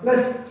 ತೆಗೆಯೋಣ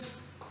plus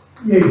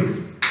 8.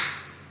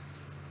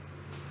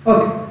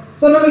 Okay.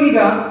 So ನಮಗೆ ಈಗ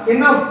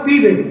n of p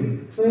ಬೇಕು.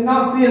 So n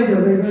of p ಅಂತ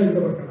ಹೇಳಿದ್ರೆ ಇದನ್ನ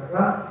ಬರ್ಕೊಂಡಾಗ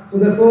so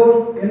therefore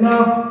n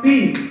of p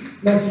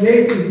plus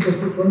 8 is equals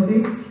to 20.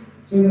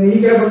 So ಇದನ್ನ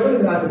ಈಗ ಬರ್ಕೊಂಡು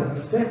ಇದು ಆಚೆ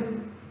ಬರುತ್ತೆ ಅಷ್ಟೇ.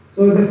 So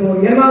therefore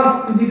n of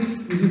physics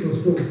is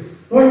equals to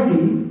 20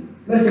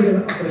 plus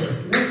ಇದನ್ನ operation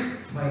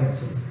minus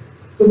 7.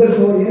 So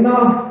therefore n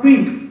of p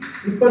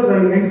 20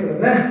 ರಲ್ಲಿ 8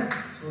 ಬರುತ್ತೆ.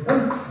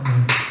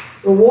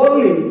 So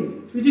only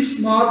physics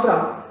ಮಾತ್ರ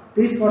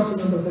ಟೀಚ್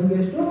ಮಾಡಿಸಿದಂತ ಸಂಖ್ಯೆ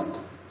ಎಷ್ಟು?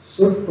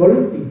 So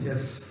 12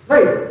 teachers,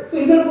 right? So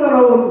ಇದನ್ನು ಕೂಡ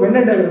ನಾವು ಒಂದು ವೆನ್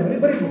ಡಯಾಗ್ರಾಮ್ ಅಲ್ಲಿ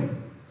ಬರೀಬಹುದು.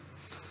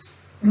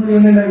 ನೋಡಿ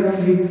ವೆನ್ ಡಯಾಗ್ರಾಮ್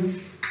ಹೀಗೆ.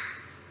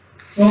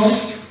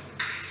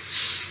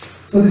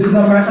 So this is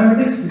the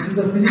mathematics, this is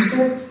the physics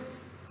side.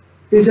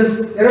 Teachers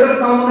ಎರಡರ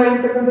ಕಾಮನ್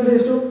ಆಗಿರತಕ್ಕಂಥದ್ದು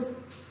ಎಷ್ಟು?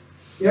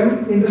 m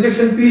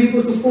intersection p is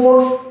equals to 4.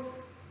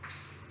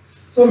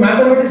 So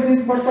mathematics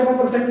teach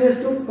ಮಾಡ್ತಕ್ಕಂಥ ಸಂಖ್ಯೆ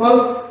ಎಷ್ಟು?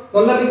 12.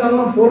 12 ಅಲ್ಲಿ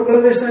ಕಾಮನ್ 4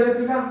 ಕಳೆದ್ರೆ ಎಷ್ಟು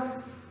ಆಗುತ್ತೆ ಈಗ?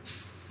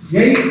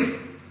 8.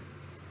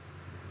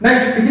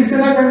 ನೆಕ್ಸ್ಟ್ ಫಿಸಿಕ್ಸ್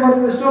ಎಲ್ಲ ಕಂಡು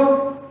ಮಾಡಿದ್ರೆ ಎಷ್ಟು?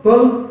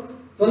 12.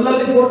 12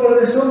 ಅಲ್ಲಿ 4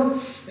 ಕಳೆದ್ರೆ ಎಷ್ಟು?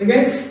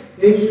 again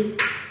 8.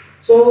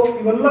 ಸೊ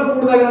ಇವೆಲ್ಲ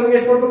ಕೂಡಿದಾಗ ನಮಗೆ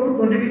ಎಷ್ಟು ಬರಬೇಕು?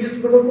 20 ಟೀಚರ್ಸ್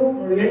ಬರಬೇಕು.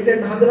 ನೋಡಿ 8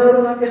 8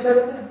 16 ನಾಲ್ಕು ಎಷ್ಟು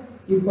ಆಗುತ್ತೆ?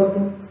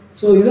 20.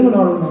 ಸೊ ಇದನ್ನು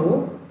ನಾವು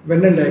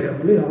ವೆನ್ ಡಯಾಗ್ರಾಮ್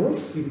ಅಲ್ಲಿ ನಾವು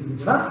ಈ ರೀತಿ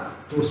ಕೂಡ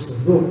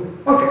ತೋರಿಸಬಹುದು.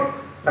 Okay,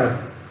 right.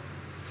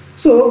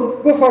 So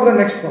go for the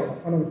next problem.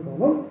 another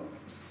problem.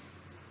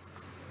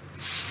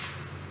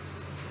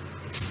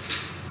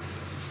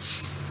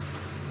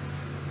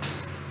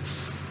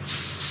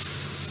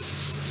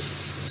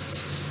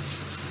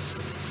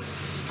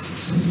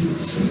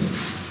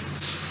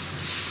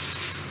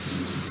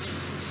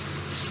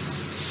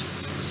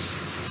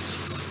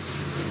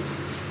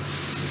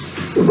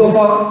 go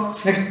for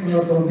next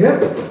one here.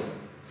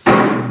 So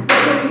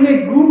in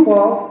a group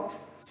of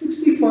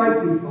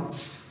 65 people,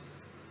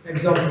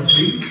 example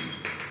 3,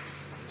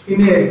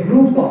 in a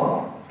group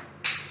of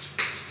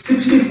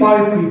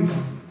 65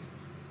 people,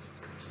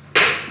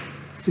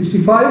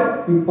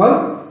 65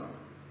 people,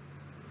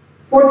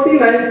 40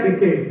 like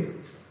cricket,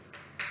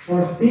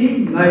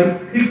 40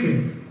 like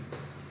cricket,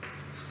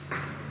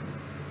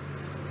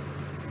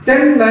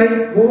 10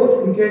 like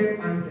both cricket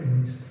and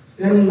tennis,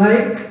 10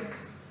 like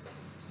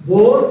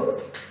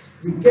both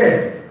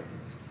cricket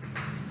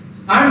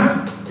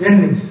and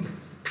tennis,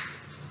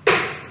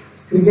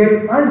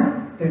 cricket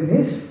and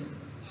tennis.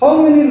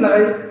 How many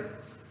like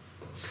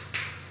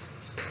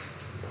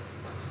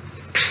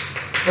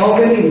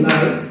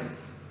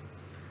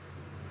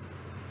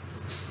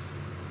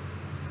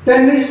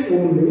tennis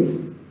only?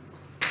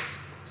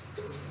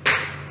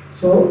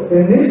 So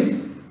tennis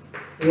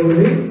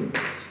only,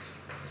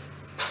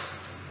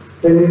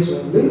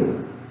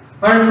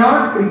 and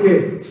not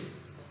cricket,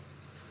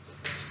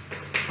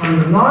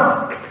 and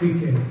not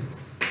cricket.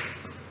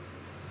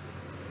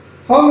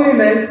 How many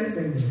like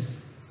tennis?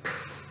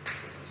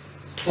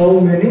 How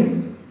many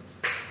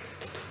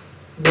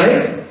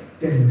like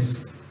tennis?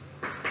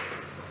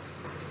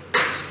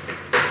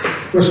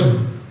 Question,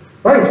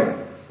 right?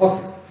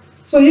 Okay.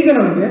 So ಈಗ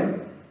ನಮಗೆ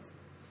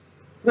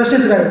ಪ್ರಶ್ನೆ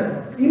ಸರಿಯಾಗಿದೆ.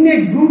 In a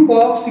group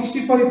of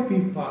 65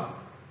 people,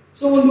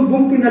 so ಒಂದು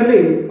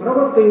ಗುಂಪಿನಲ್ಲಿ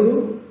 65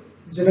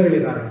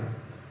 ಜನಗಳಿದ್ದಾರೆ.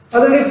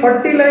 ಅದರಲ್ಲಿ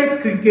 40 like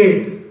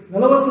cricket,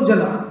 40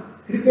 ಜನ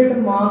cricket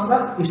ಮಾತ್ರ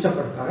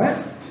ಇಷ್ಟಪಡ್ತಾರೆ.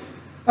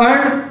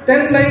 And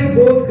 10 like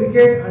both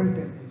cricket and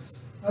tennis,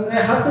 ಅಂದ್ರೆ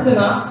 10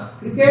 ಜನ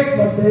ಕ್ರಿಕೆಟ್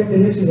ಮತ್ತೆ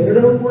ಟೆನ್ನಿಸ್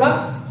ಎರಡನ್ನೂ ಕೂಡ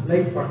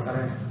ಲೈಕ್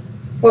ಮಾಡ್ತಾರೆ.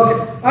 Okay.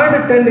 And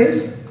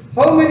tennis,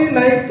 how many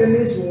like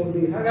tennis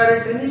only? ಹಾಗಾದ್ರೆ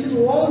ಟೆನ್ನಿಸ್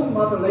ಓನ್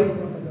ಮಾತ್ರ ಲೈಕ್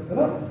ಮಾಡ್ತಕ್ಕಂಥ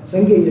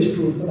ಸಂಖ್ಯೆ ಎಷ್ಟು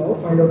ಅಂತ ನಾವು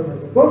ಫೈಂಡ್ ಔಟ್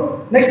ಮಾಡಬೇಕು.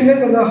 ನೆಕ್ಸ್ಟ್ ಏನ್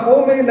ಮಾಡಿದ, ಹೌ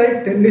ಮೆನಿ ಲೈಕ್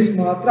ಟೆನ್ನಿಸ್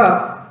ಮಾತ್ರ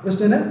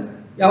ಪ್ರಶ್ನೆನ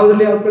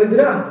ಯಾವುದರಲ್ಲಿ ಯಾವ್ದು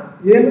ಕಳಿದ್ದೀರಾ,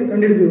 ಏನು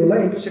ಕಂಡುಹಿಡಿದಿವಲ್ಲ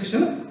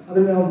ಇಂಟರ್ಸೆಕ್ಷನ್,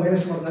 ಅದನ್ನ ನಾವು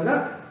ಮೈನಸ್ ಮಾಡಿದಾಗ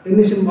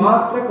ಟೆನ್ನಿಸ್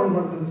ಮಾತ್ರ ಕೌಂಟ್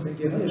ಮಾಡ್ತಕ್ಕಂಥ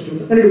ಸಂಖ್ಯೆಯನ್ನು ಎಷ್ಟು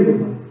ಅಂತ ಕಂಡುಹಿಡಿಬೇಕು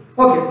ನಾವು.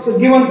 ಓಕೆ. ಸೊ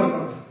ಗಿವನ್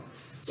ಪ್ರಕಾರ,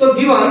 so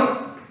given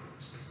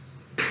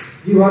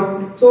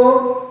so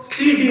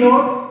C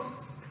denote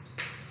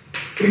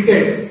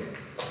cricket,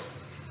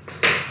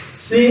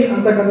 C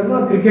ಅಂತಕ್ಕಂಥದ್ದು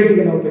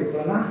ಕ್ರಿಕೆಟ್ಗೆ ನಾವು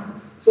ತೆಗೆದುಕೊಳ್ಳೋಣ.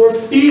 ಸೊ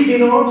ಟಿ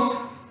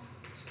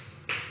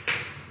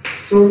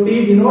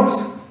ಡಿನೋಟ್ಸ್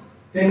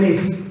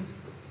ಟೆನ್ನಿಸ್,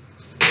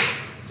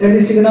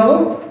 ಟೆನ್ನಿಸ್ಗೆ ನಾವು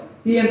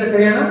ಟಿ ಅಂತ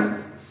ಕರೆಯೋಣ,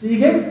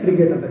 ಸಿಗೆ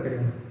ಕ್ರಿಕೆಟ್ ಅಂತ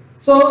ಕರೆಯೋಣ.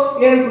 ಸೊ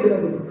ಏನು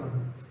ಕೊಟ್ಟಿದ್ದಾರೆ?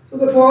 So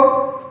therefore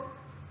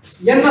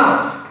n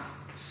of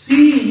c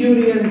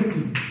union t,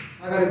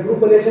 ಹಾಗಾದ್ರೆ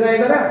ಗ್ರೂಪ್ ಅಲ್ಲಿ ಎಷ್ಟು ಜನ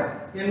ಇದ್ದಾರೆ?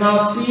 n of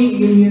c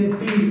union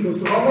t equals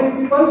to how many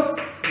peoples?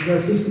 It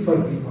was 65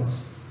 peoples.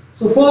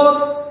 So for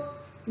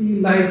he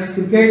likes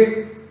cricket,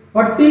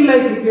 40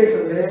 like crickets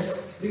ಅಂದ್ರೆ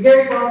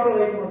ಕ್ರಿಕೆಟ್ ಮಾತ್ರ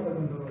ಲೈಕ್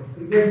ಮಾಡ್ತಕ್ಕಂಥವ್ರು,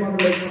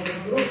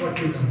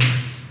 40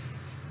 members.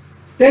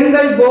 10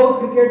 like both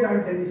cricket and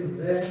tennis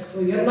ಅಂದ್ರೆ so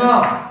n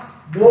of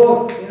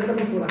both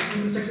ಎರಡನ್ನೂ ಕೂಡ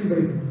intersection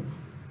ಬರೀತೀವಿ.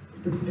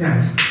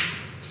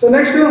 So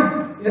next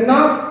n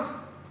of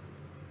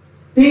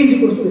t is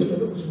equals to ಎಷ್ಟು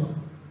ಅಂತ question ಮಾಡಿ.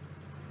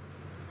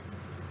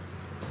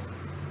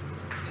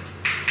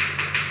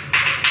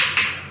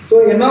 So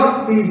n of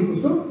t is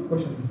equals to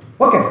question.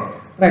 Okay,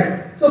 right.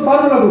 So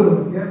formula godu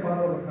nಮಗೆ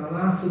formula ಪ್ರಕಾರ.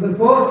 So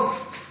therefore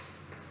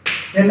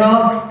n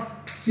of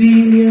c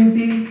union t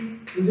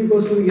is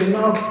equals to n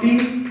of t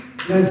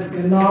plus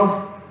n of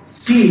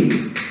c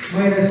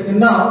minus n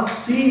of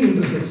c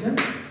intersection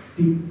t.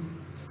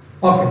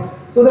 Okay.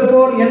 So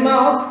therefore n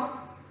of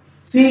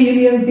c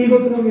union t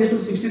ಗೊತ್ತು ನಮಗೆ ಎಷ್ಟು?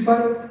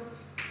 65.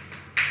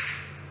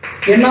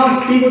 n of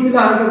t ಗೊತ್ತಿಲ್ಲ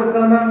ಹಾಗೆ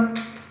ಬರ್ಕೊಳ್ಳೋಣ,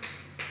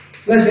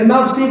 plus n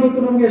of c ಗೊತ್ತು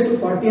ನಮಗೆ ಎಷ್ಟು?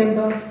 40 ಅಂತ,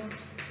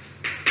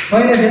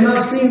 minus n of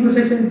c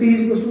intersection t is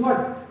equals to what?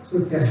 So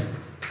 10.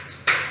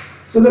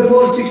 So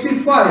therefore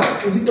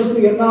 65 is equals to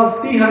n of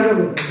t ಹಾಗೆ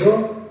ಬರ್ತದೆ.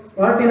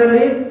 40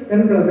 ನಲ್ಲಿ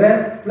 10 ಕಳೆದ್ರೆ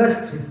plus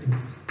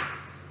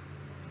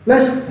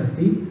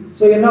 30.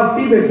 So n of t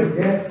ಬೇಕು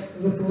ನಮಗೆ.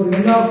 therefore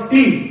n of t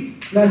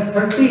plus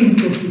 30 is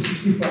equals to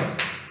 65.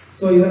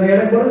 So ಇದನ್ನ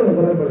ಎಡಕ್ಕೆ ಬರೋದು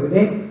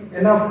ಬರೆದಿದ್ದೀನಿ.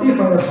 n of t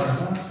find out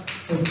ಮಾಡೋಣ.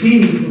 So t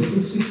is equals to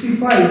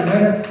 65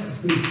 minus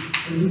 30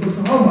 is equals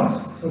to how much?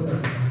 So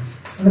 30.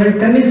 ಅಂದ್ರೆ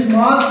tennis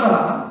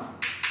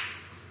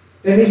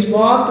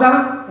ಮಾತ್ರ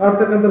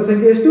ಆಡ್ತಕ್ಕಂಥ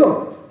ಸಂಖ್ಯೆ ಎಷ್ಟು?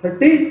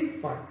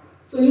 35.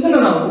 ಸೊ ಇದನ್ನ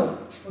ನಾವು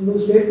ಒಂದು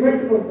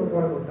ಸ್ಟೇಟ್ಮೆಂಟ್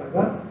ಪ್ರಕಾರ ಕೊಟ್ಟಾಗ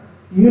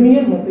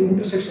ಯೂನಿಯನ್ ಮತ್ತು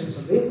ಇಂಟರ್ಸೆಕ್ಷನ್ಸ್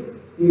ಅಲ್ಲಿ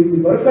ಈ ರೀತಿ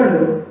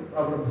ಬರ್ಕೊಂಡು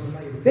ಪ್ರಾಬ್ಲಮ್ಸ್ ಅನ್ನ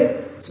ಈ ರೀತಿ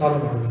ಸಾಲ್ವ್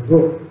ಮಾಡಬಹುದು.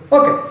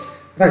 Okay,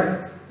 right.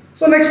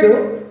 So next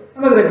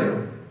another example.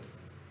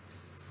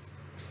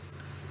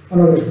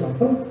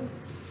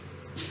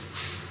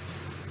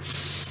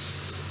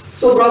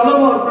 So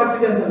problem ಅರ್ಥ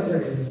ಆಗ್ತಿದೆ ಅಂತ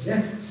ಹೇಳಿದ್ರೆ,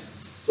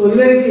 ಸೊ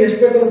ಇದೇ ರೀತಿ ಎಷ್ಟು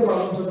ಬೇಕಾದ್ರೂ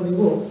ಪ್ರಾಬ್ಲಮ್ಸ್ ಅನ್ನು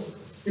ನೀವು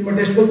ನಿಮ್ಮ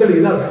ಟೆಕ್ಸ್ಟ್ ಬುಕ್ ಅಲ್ಲಿ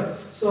ಇದಾವೆ.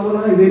 ಸೊ ಅವನ್ನ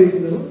ಇದೇ ರೀತಿ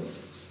ನೀವು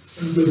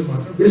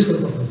ಬಿಡಿಸ್ಕೊಂಡು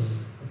ಹೋಗ್ಬೋದು.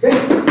 Okay,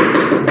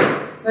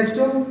 next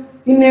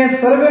in a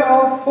survey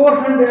of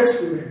 400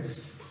 students,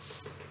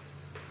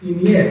 in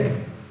a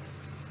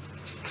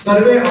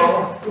survey of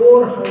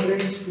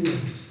 400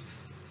 students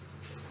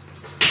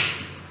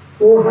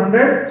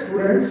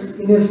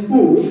in a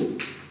school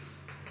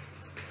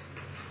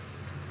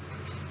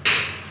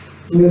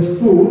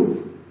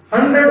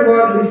 100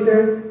 were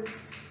listed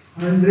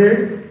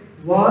 100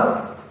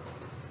 were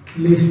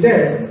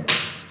listed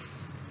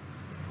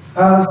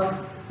as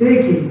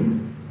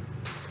taking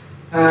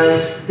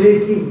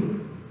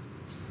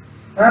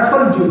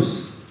apple juice.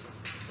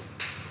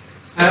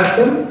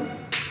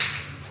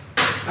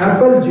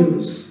 Apple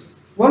juice.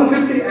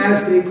 150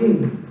 as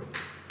taking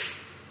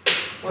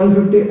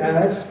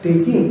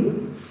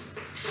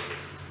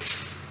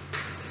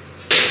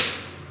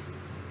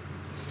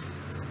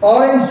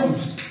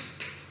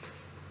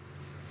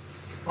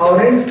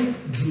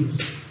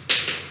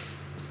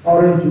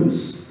orange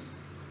juice,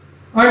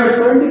 and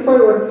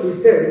 75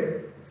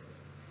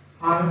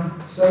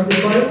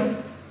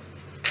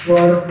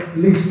 were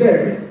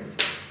listed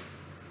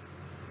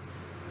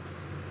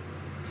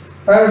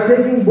as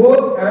taking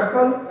both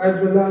apple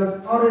as well as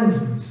orange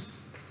juice.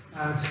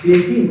 As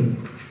taking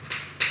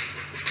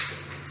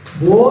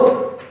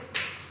both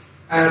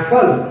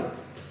apple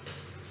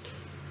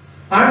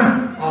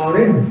and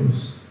orange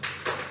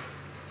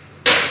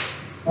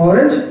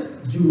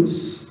juice.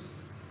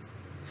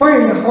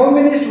 Find how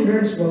many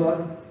students were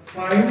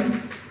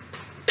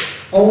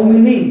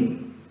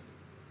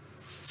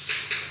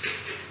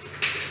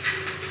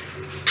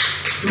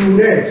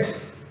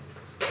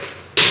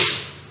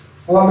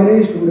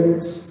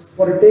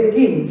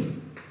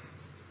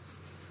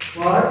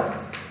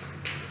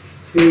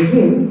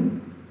taking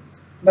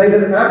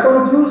neither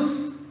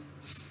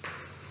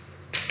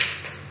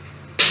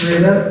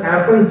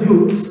apple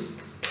juice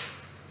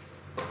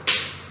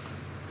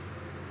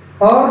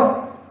or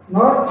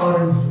nor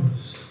orange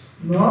juice.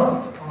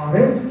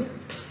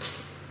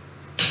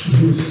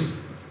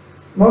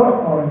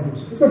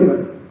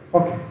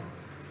 Okay.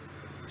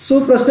 So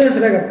ಪ್ರಶ್ನೆ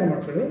ಸರಿಯಾಗಿ ಅರ್ಥ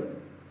ಮಾಡ್ಕೊಳ್ಳಿ.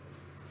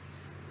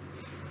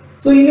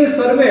 So in a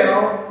survey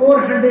of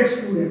 400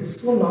 students,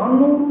 so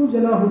 400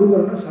 ಜನ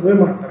ಹುಡುಗರನ್ನ survey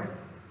ಮಾಡ್ತಾರೆ.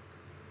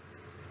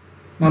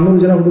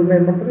 400 ಜನ ಹುಡುಗರನ್ನ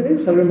ಏನು ಮಾಡ್ತಾರೆ?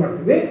 ಸರ್ವೆ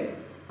ಮಾಡ್ತೀವಿ.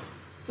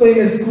 So in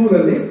a school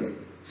ಅಲ್ಲಿ,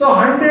 so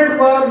 100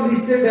 were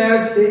listed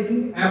as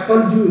taking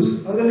apple juice.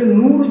 ಅದರಲ್ಲಿ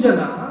 100 ಜನ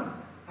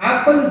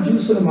ಆಪಲ್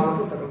ಜ್ಯೂಸ್ ಅನ್ನು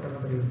ಮಾತ್ರ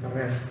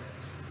ತಗೊಳ್ತಾರೆ.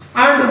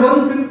 And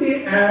 150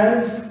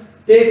 as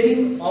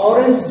taking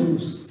orange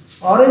juice.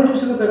 Orange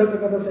juice ಅನ್ನು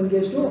ತಗೊಳ್ತಕ್ಕಂಥ ಸಂಖ್ಯೆ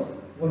ಎಷ್ಟು?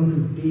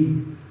 150.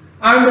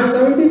 And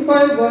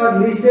 75 were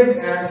listed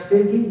as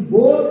taking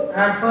both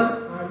apple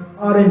and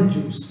orange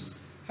juice.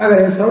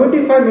 ಹಾಗಾದರೆ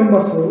 75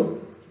 ಮೆಂಬರ್ಸ್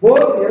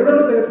both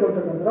ಎರಡನ್ನೂ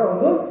ತೆಗೆದುಕೊಳ್ಳತಕ್ಕಂಥ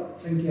ಒಂದು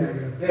ಸಂಖ್ಯೆ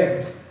ಆಗಿರುತ್ತೆ.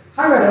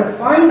 ಹಾಗಾದರೆ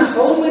find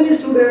how many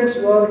students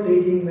were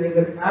taking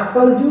neither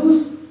apple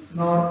juice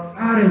nor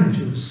orange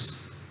juice.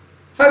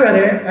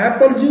 ಹಾಗಾದರೆ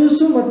ಆಪಲ್ ಜ್ಯೂಸ್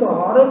ಮತ್ತು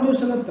ಆರೆಂಜ್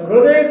ಜ್ಯೂಸ್ ಅನ್ನು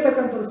ತಗೊಳ್ಳದೇ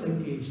ಇರತಕ್ಕಂಥ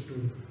ಸಂಖ್ಯೆ ಎಷ್ಟು?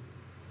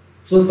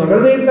 ಸೊ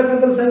ತಗೊಳ್ಳದೇ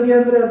ಇರತಕ್ಕಂಥ ಸಂಖ್ಯೆ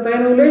ಅಂದ್ರೆ ಅರ್ಥ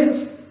ಏನು? ಇಲ್ಲಿ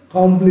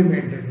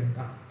ಕಾಂಪ್ಲಿಮೆಂಟರಿ ಅಂತ.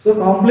 ಸೊ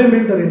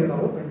ಕಾಂಪ್ಲಿಮೆಂಟರಿ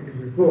ನಾವು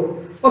ಕಂಡುಹಿಡಿಯಬೇಕು.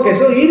 ಓಕೆ,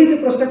 ಸೊ ಈ ರೀತಿ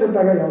ಪ್ರಶ್ನೆ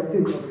ಕೊಟ್ಟಾಗ ಯಾವ ರೀತಿ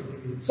ಉತ್ತರ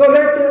ಬರೀತೀವಿ? So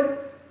let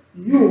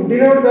you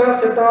denote the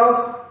set of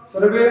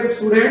survey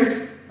students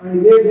and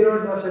A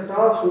denote the set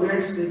of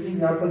students taking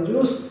apple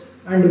juice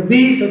and B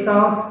set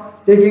of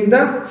taking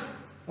the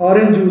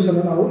orange juice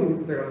ಅನ್ನು ನಾವು ಈ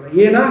ರೀತಿ ತಗೊಳ್ಳೋಣ.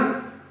 A ನ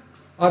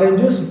ಆರೆಂಜ್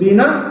ಜ್ಯೂಸ್, ಬಿ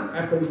ನ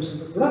apple juice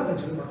ಅಂತ ಕೂಡ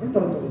consider ಮಾಡ್ಕೊಂಡು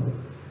ತಗೊಳ್ಬಹುದು.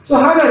 ಸೊ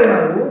ಹಾಗಾದ್ರೆ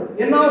ನಾವು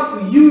n of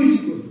u is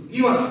equal to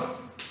e1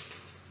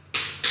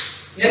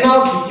 n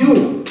of u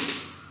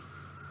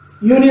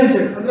union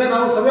set ಅಂದ್ರೆ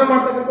ನಾವು ಸರ್ವೆ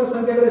ಮಾಡತಕ್ಕಂತ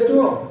ಸಂಖ್ಯೆಗಳು ಎಷ್ಟು?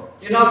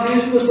 n of u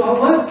is equal to how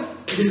much?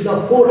 It is the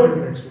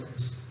 400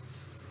 students.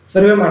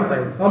 Survey ಮಾಡ್ತಾ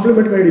ಇದ್ದೀವಿ,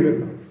 ಕಾಂಪ್ಲಿಮೆಂಟ್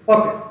ಹಿಡಿಬೇಕು.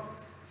 Okay,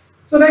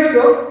 so next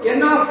n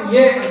of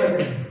a ಅಂತ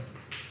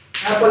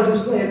apple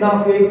juice ನ n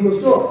of a is equal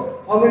to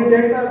how many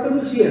take the apple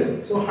juice here?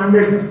 So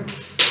 100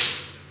 members.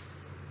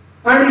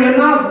 And n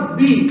of b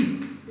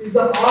is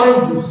the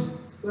orange juice.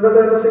 So that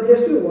is the ಸಂಖ್ಯೆ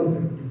ಎಷ್ಟು?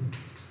 150.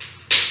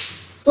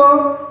 So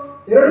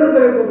ಎರಡನ್ನೂ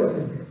ತೆಗೆದುಕೊಳ್ಳುವ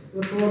ಸಂಖ್ಯೆ.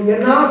 Therefore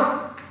n of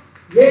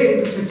a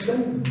intersection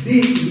b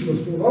is equal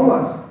to how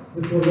much?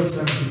 Before the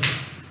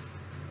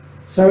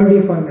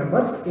 75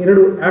 members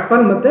ಎರಡು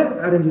apple ಮತ್ತೆ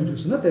orange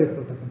juice ಅನ್ನು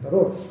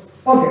ತೆಗೆದುಕೊಳ್ಳತಕ್ಕಂತರು.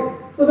 Okay,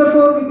 so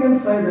therefore we can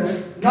say that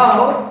now,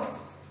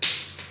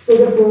 so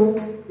therefore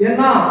n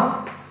of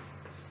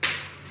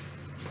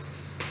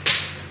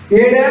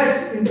a dash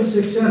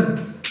intersection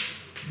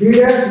b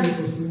dash is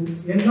equal to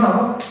n of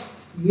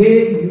a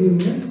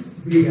union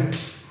b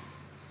dash.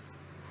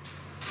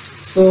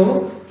 So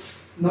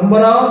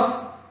number of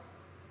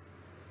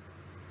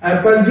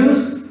apple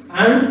juice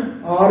and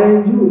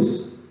orange juice,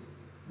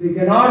 we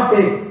cannot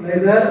take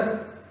neither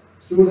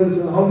students,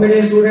 how many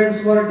students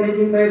were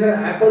taking neither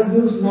apple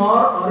juice nor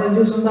orange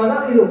juice ಅಂದಾಗ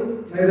ಇದು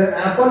neither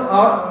apple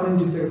or orange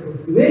juice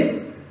ತೆಗೆದುಕೊಳ್ತೀವಿ.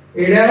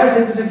 a dash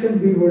intersection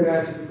b whole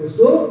dash is equal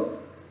to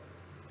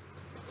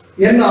n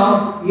of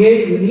a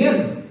union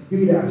b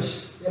dash,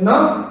 n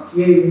of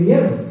a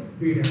union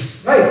b dash,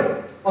 right?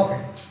 Okay,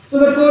 so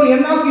therefore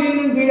n of a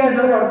union b dash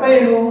ಅದರ ಅರ್ಥ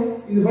ಏನು?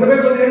 ಇದು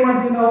ಬರಬೇಕು ಅಂದ್ರೆ ಏನು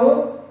ಮಾಡ್ತೀವಿ ನಾವು?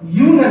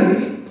 u ನಲ್ಲಿ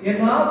n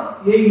of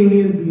a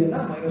union b ಅನ್ನು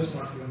ಮೈನಸ್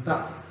ಮಾಡ್ತೀವಿ ಅಂತ.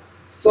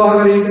 ಸೊ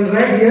ಹಾಗಾದ್ರೆ you can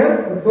write here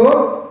therefore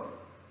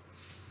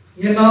n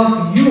of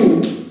u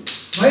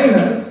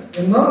minus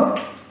n of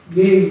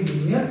a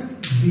union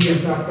b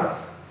ಅಂತ ಅರ್ಥ.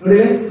 ನೋಡಿ,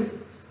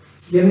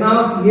 n of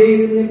a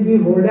union b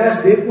whole dash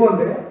ಬೇಕು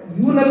ಅಂದ್ರೆ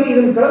u ನಲ್ಲಿ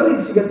ಇದನ್ನ ಕಳೆದ್ರೆ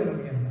ಇದು ಸಿಗುತ್ತೆ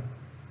ನಮಗೆ ಅಂತ.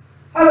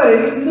 ಹಾಗಾದ್ರೆ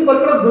ಇದು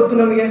ಬರ್ಕೊಳ್ಳೋದು ಗೊತ್ತು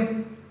ನಮಗೆ,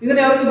 ಇದನ್ನ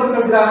ಯಾವ ರೀತಿ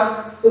ಬರ್ಕೊಳ್ತೀರಾ?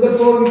 So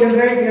therefore we can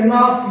write n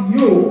of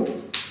u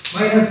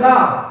minus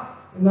r,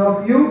 n of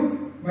u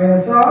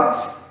minus r.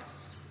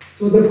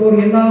 So therefore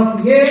n of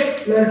a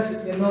plus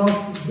n of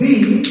b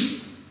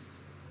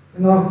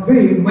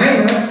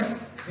minus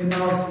n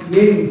of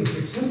a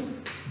intersection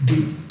b.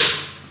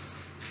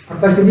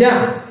 Earth ಆಗ್ತಿದೆಯಾ?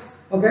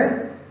 Okay,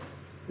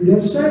 did you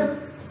understand?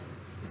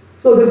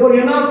 So therefore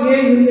n of a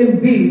union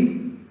b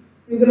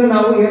ಇದನ್ನ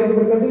ನಾವು ಏನು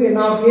ಬರ್ಕೊಳ್ತೀವಿ, n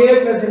of a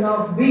plus n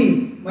of b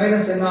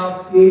minus n of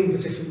a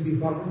intersection b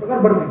form ಪ್ರಕಾರ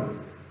ಬರ್ತೀವಿ.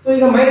 So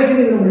ಈಗ minus ಇಂದ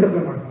ಇದನ್ನ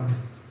multiply ಮಾಡ್ತಾರೆ.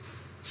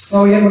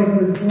 ನಾವು ಏನು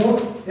ಮಾಡ್ತೀವಿ,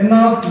 n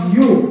of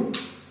u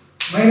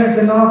minus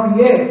n of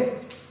a.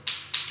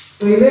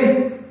 So ಇಲ್ಲಿ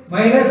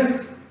minus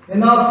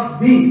n of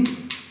b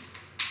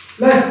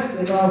plus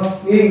n of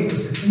a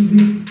intersection b.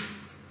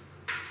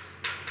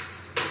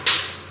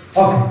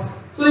 Okay,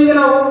 so ಈಗ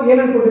ನಾವು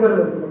ಏನನ್ನು ಕೊಟ್ಟಿದ್ದಾರೆ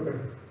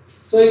ನೋಡ್ಬೇಕು.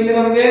 ಸೊ ಇಲ್ಲಿ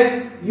ನಮಗೆ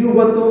u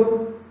ಗೊತ್ತು,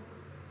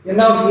 n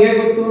of a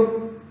ಗೊತ್ತು,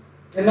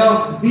 n of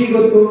b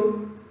ಗೊತ್ತು,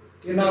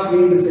 n of a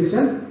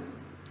intersection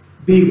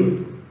b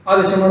ಗೊತ್ತು.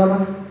 ಆದೇಶ ಮಾಡೋಣ.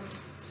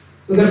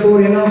 So therefore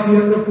n of a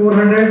ಅಂದ್ರೆ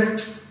 400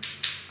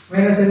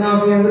 minus n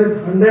of a ಅಂದ್ರೆ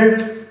 100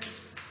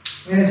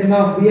 minus n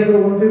of b ಅಂದ್ರೆ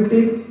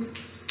 150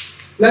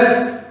 plus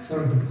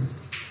 70.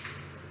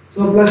 ಸೊ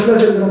ಪ್ಲಸ್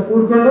ಪ್ಲಸ್ ಇದನ್ನ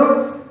ಕೂಡಿಕೊಂಡು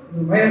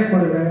ಮೈನಸ್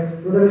ಮಾಡಿದ್ರೆ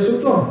ಟೋಟಲ್ ಎಷ್ಟು?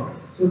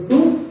 So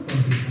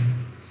 225.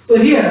 So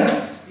here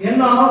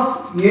n of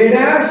a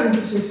dash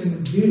intersection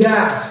b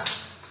dash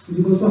is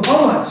equals to how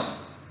much?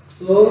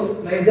 So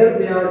neither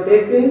they are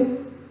taking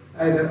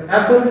either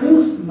apple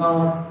juice nor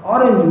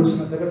orange juice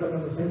na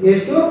ತಗತಕ್ಕಂತ ಸಂಖ್ಯೆ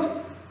ಎಷ್ಟು?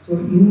 So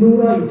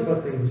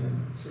 225 ಜನ.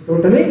 So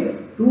totally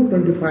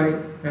 225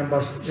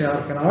 members they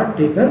are cannot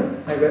take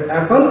either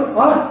apple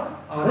or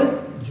orange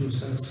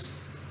juices,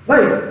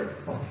 right?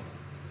 Okay.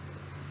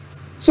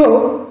 So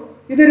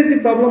ಇದೇ ರೀತಿ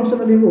problems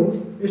ಅನ್ನು ನೀವು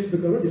ಎಷ್ಟು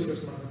ಬೇಕಾದರೂ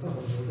discuss ಮಾಡ್ತಾ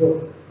ಹೋಗಬಹುದು,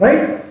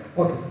 right?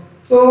 Okay,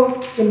 so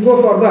we'll go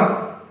for the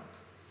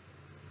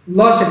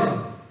last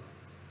example.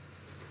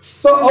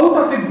 So out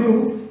of a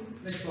group,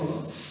 next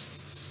problem.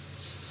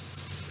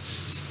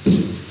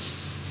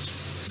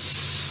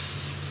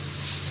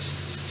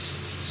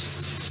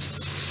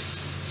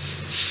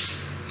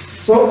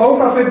 So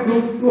out of a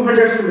group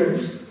 200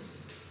 students,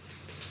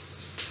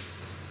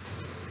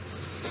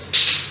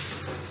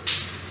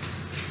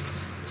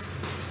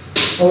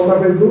 out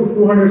of a group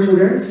 200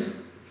 students,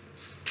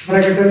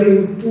 bracketally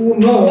who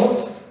knows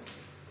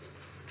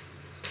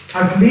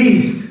at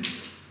least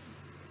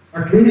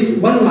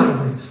one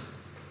language.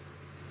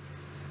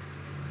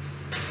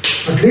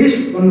 At least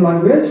one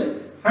language.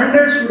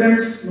 100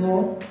 students know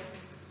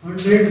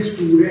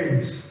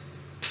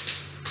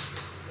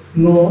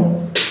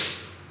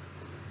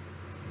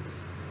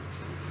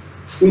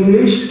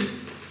English.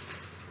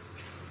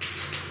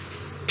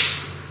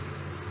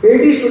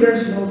 80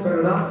 students know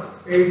Kannada.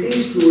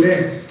 80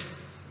 students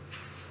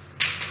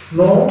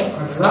know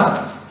Kannada.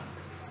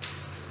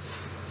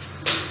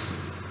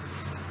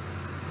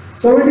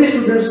 70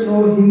 students know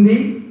Hindi.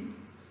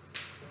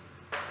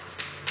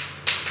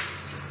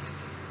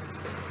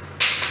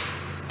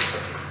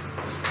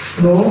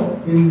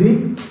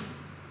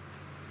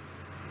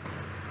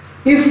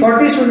 If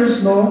 40 students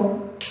know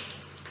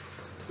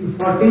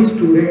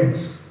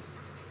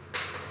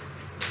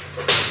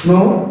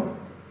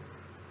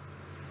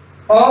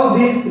all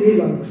these three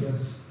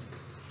languages.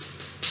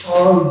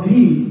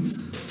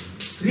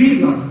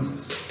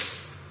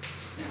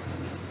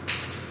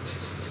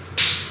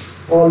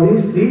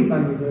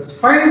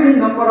 Find the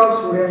number of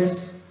students.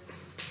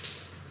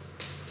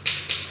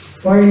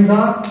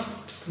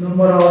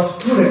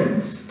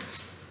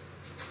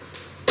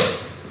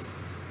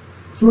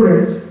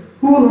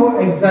 Who know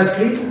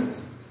exactly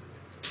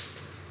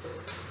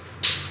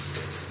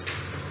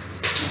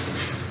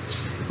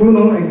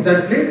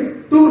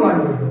two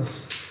languages.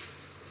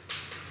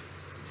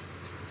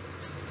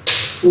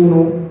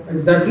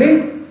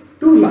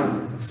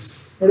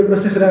 ನೋಡಿ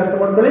ಪ್ರಶ್ನೆ ಸರಿ ಅರ್ಥ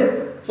ಮಾಡ್ಕೊಳ್ಳಿ.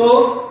 So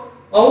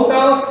out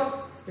of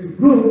a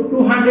group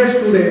 200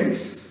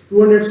 students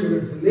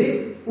ಅಲ್ಲಿ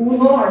who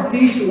know at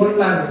least one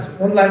language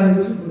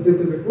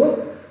ಗೊತ್ತಿರಬೇಕು.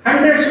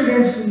 100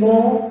 students know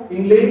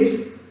English,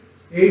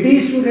 80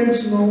 students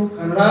know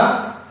Kannada,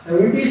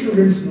 70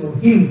 students know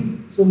Hindi.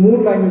 So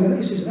ಮೂರು language ಅನ್ನು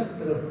ಇಷ್ಟು ಜನ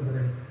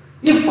ಕಲಿತಿದ್ದಾರೆ.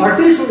 If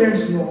 40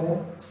 students know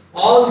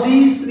all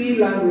these three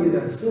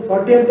languages, so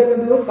 40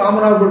 ಅಂತಕ್ಕಂಥದ್ದು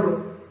common ಆಗ್ಬಿಟ್ರು.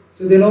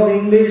 So they know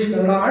English,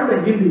 Kannada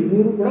and Hindi,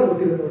 ಮೂರು ಕೂಡ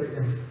ಗೊತ್ತಿರುತ್ತೆ ಅವರಿಗೆ.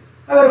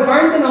 ಹಾಗಾದ್ರೆ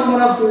find the number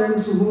of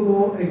students who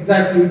know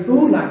exactly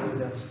two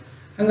languages.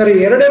 ಹಾಗಾದ್ರೆ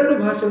ಎರಡೆರಡು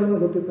ಭಾಷೆಗಳನ್ನು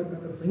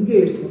ಗೊತ್ತಿರತಕ್ಕಂಥ ಸಂಖ್ಯೆ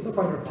ಎಷ್ಟು ಅಂತ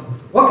ಫೈಂಡ್ ಔಟ್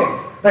ಮಾಡಬೇಕು. Okay,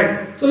 right.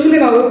 ಸೊ ಇಲ್ಲಿ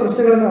ನಾವು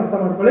ಪ್ರಶ್ನೆಗಳನ್ನು ಅರ್ಥ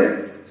ಮಾಡ್ಕೊಳ್ಳಿ.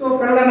 ಸೊ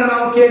ಕನ್ನಡನ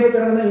ನಾವು ಕೆ ಅಂತ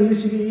ತಗೊಳ್ಳೋಣ,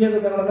 ಇಂಗ್ಲಿಷ್ಗೆ ಇ ಅಂತ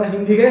ತಗೊಳ್ಳೋಣ,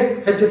 ಹಿಂದಿಗೆ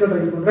ಹೆಚ್ ಅಂತ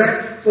ತೆಗೆದುಕೊಂಡ್ರೆ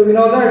so we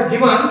know that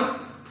given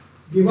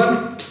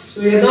so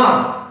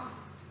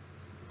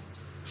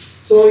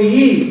so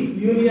E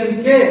union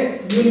K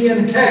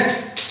union ಹೆಚ್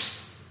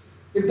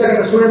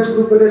ಇರ್ತಕ್ಕಂಥ ಸ್ಟೂಡೆಂಟ್ಸ್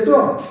ಗ್ರೂಪ್ ಅಲ್ಲಿ ಎಷ್ಟು?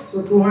 So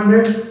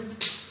 200.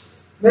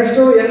 Next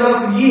N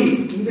of E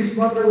English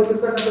ಮಾತ್ರ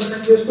ಗೊತ್ತಿರ್ತಕ್ಕಂಥ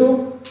ಸಂಖ್ಯೆ ಎಷ್ಟು?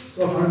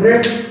 ಸೊ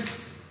 100.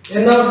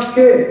 ಎನ್ ಆಫ್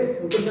ಕೆ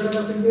ಗೊತ್ತಿರ್ತಕ್ಕಂಥ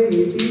ಸಂಖ್ಯೆ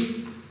 80.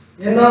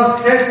 ಎನ್ ಆಫ್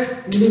ಹೆಚ್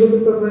ಹಿಂದಿ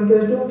ಗೊತ್ತಿರ್ತಕ್ಕಂಥ ಸಂಖ್ಯೆ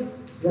ಎಷ್ಟು?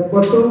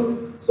 70.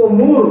 So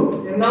 3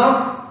 N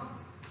of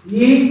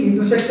E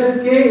intersection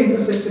K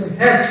intersection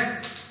ಹೆಚ್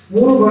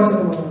ಮೂರು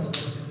ಭಾಷೆಗಳು ಮಾತಾಡ್ತಕ್ಕಂಥ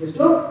ಸಂಖ್ಯೆ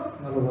ಎಷ್ಟು?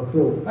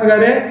 40.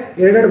 ಹಾಗಾದರೆ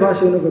ಎರಡೆರಡು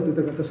ಭಾಷೆಯನ್ನು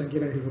ಗೊತ್ತಿರತಕ್ಕಂಥ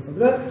ಸಂಖ್ಯೆನ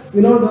ಹಿಡಿಬೇಕಂದ್ರೆ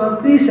ವಿನೋದ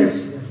 3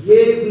 ಸೆಟ್ಸ್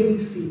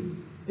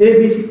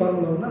ABC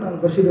ಫಾರ್ಮುಲಾವನ್ನು ನಾನು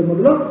ಬರ್ಸಿದ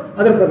ಮೊದಲು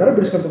ಅದರ ಪ್ರಕಾರ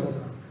ಬಿಡಿಸ್ಕೊಂತ ಹೋಗೋಣ.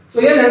 ಸೊ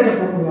ಏನು ಹೇಳ್ತಾರೆ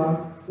formula?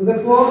 So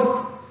therefore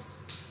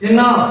n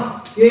of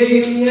k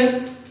union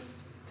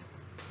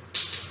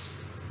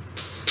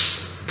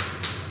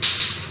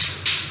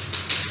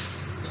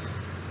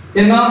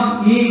n of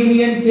E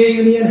union K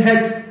union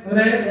H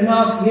ಅಂದ್ರೆ n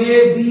of A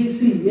B C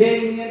A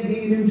union B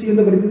union C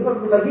ಅಂತ ಬರೀತಿದ್ರು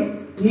ಅದಕ್ಕಾಗಿ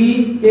E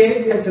K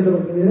H ಅಂತ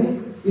ಬರ್ತಿದ್ದೀನಿ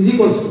is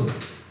equals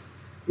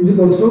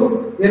to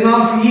n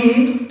of E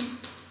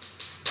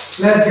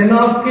plus n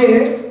of K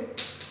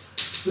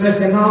plus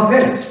n of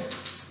H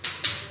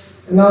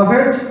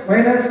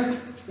minus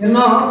n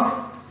of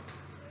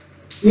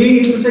E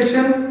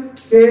intersection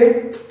K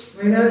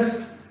minus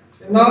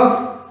n of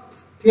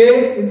K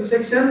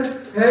intersection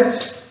H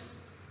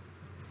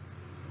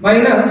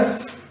minus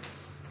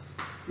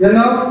n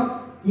of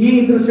E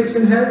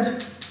intersection H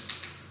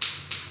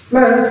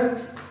plus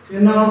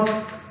n of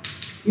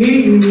E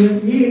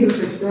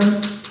intersection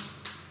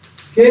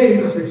K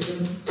intersection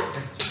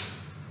H.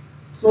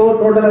 So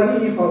total ಆಗಿ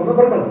ಈ formula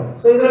ಬರ್ಕೊಳ್ಳೋಣ.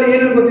 So ಇದರಲ್ಲಿ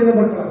ಏನೇನು ಗೊತ್ತಿದೆ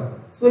ಬರ್ಕೊಳ್ಳೋಣ.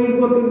 So ಇಲ್ಲಿ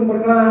ಗೊತ್ತಿದೆ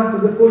ಬರ್ಕೊಳ್ಳೋಣ. So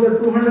therefore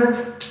 200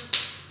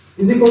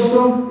 is equals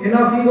to n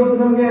of E ಗೊತ್ತು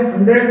ನಮಗೆ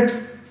 100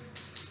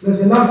 plus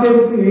n of K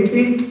ಗೊತ್ತು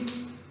 80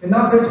 n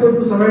of H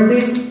ಗೊತ್ತು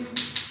 70.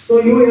 ಸೊ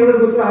ಇವು ಎರಡು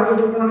ಗೊತ್ತು ಆಗ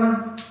ಬರ್ಕೊಳ್ಳೋಣ.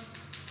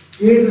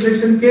 E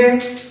intersection K,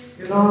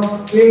 n of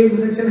K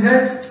intersection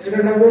H,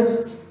 language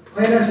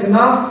minus n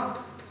of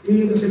E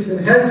intersection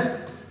H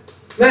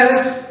plus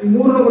ಈ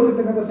ಮೂರನ್ನು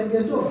ಗೊತ್ತಿರತಕ್ಕಂಥ ಸಂಖ್ಯೆ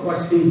ಎಷ್ಟು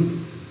 40.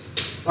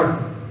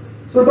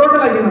 ಸೊ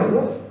ಟೋಟಲ್ ಆಗಿ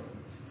ನಾವು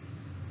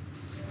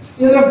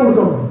ಇದರ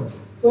ಕೂಡಿಸೋಣ.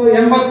 ಸೊ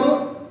 80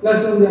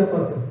 ಪ್ಲಸ್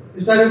 70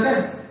 ಎಷ್ಟಾಗುತ್ತೆ?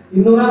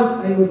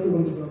 250 ಬಂತು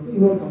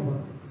 290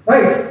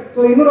 ರೈಟ್. ಸೊ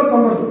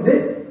 290 ಇದೆ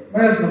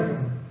ಮೈನಸ್ ಮಾಡ್ತೀವಿ.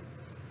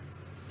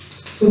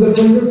 So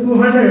therefore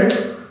 200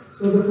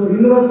 so therefore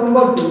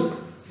 290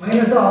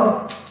 minus of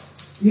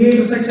E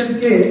intersection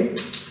K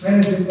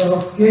minus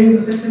of K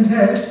intersection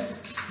H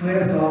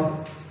minus of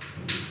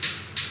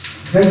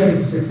H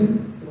intersection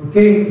or K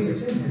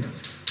intersection H.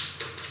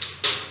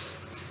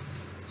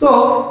 So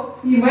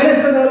ಈ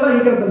ಮೈನಸ್ ಅದೆಲ್ಲ ಈ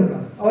ಕಡೆ ತನಕ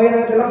ಅವ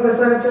ಏನಾಗುತ್ತಲ್ಲ ಪ್ಲಸ್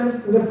ಆಗುತ್ತೆ.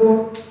 So therefore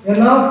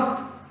n of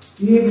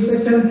E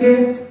intersection K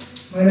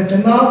minus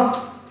n of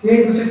K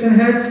intersection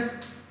H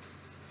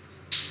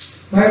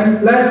minus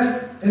plus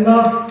n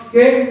of K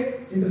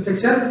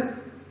intersection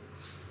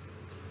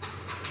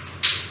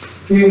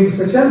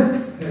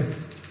H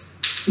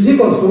is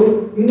equals to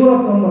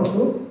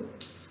 290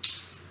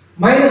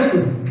 minus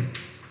 2.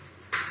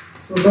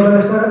 So total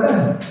ಎಷ್ಟಾಗುತ್ತೆ?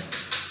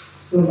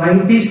 So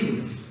 90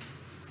 students.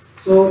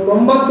 So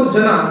 90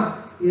 ಜನ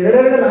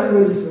ಎರಡೆರಡು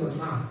languages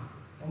ಅನ್ನ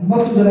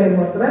 90 ಜನ ಏನು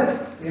ಮಾಡ್ತಾರೆ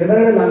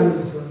ಎರಡೆರಡು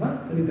languages ಅನ್ನ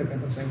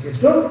ಕಲಿತಕ್ಕಂಥ ಸಂಖ್ಯೆ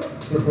ಎಷ್ಟು?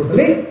 So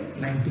totally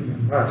 90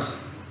 members.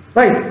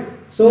 Right.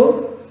 So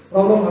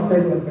problem ಆಗ್ತಾ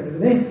ಇದೆ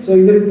ಅನ್ಕೊಂಡಿದ್ದೀನಿ. ಸೊ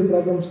ಇದೇ ರೀತಿ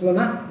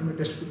ಪ್ರಾಬ್ಲಮ್ಸ್ಗಳನ್ನ ನಿಮ್ಮ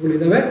ಟೆಕ್ಸ್ಟ್ ಬುಕ್ಗಳು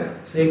ಇದಾವೆ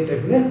ಸೇಮ್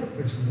ಟೈಪ್ಗೆ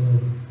ಬಿಡಿಸ್ಕೊಂಡು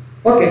ಹೋಗಿ.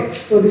 Okay,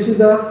 so this is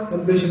the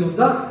completion of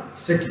the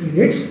set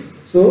units.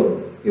 So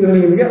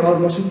ಇದರಲ್ಲಿ ನಿಮಗೆ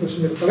 6 ಮಾರ್ಕ್ಸ್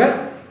ಕ್ವೆಶ್ಚನ್ ಇರ್ತವೆ.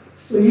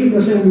 ಸೊ ಈ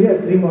ಪ್ರಶ್ನೆ ನಿಮಗೆ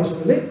 3 ಮಾರ್ಕ್ಸ್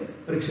ಅಲ್ಲಿ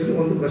ಪರೀಕ್ಷೆಯಲ್ಲಿ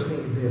ಒಂದು ಪ್ರಶ್ನೆ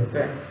ಇದ್ದೇ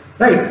ಇರುತ್ತೆ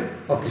ರೈಟ್.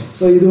 ಓಕೆ,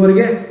 ಸೊ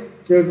ಇದುವರೆಗೆ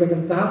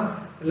ಕೇಳತಕ್ಕಂತಹ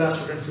ಎಲ್ಲ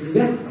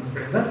ಸ್ಟೂಡೆಂಟ್ಸ್ಗಳಿಗೆ ನಮ್ಮ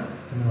ಕಡೆಯಿಂದ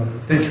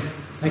ಧನ್ಯವಾದಗಳು.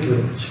 Thank you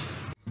very much.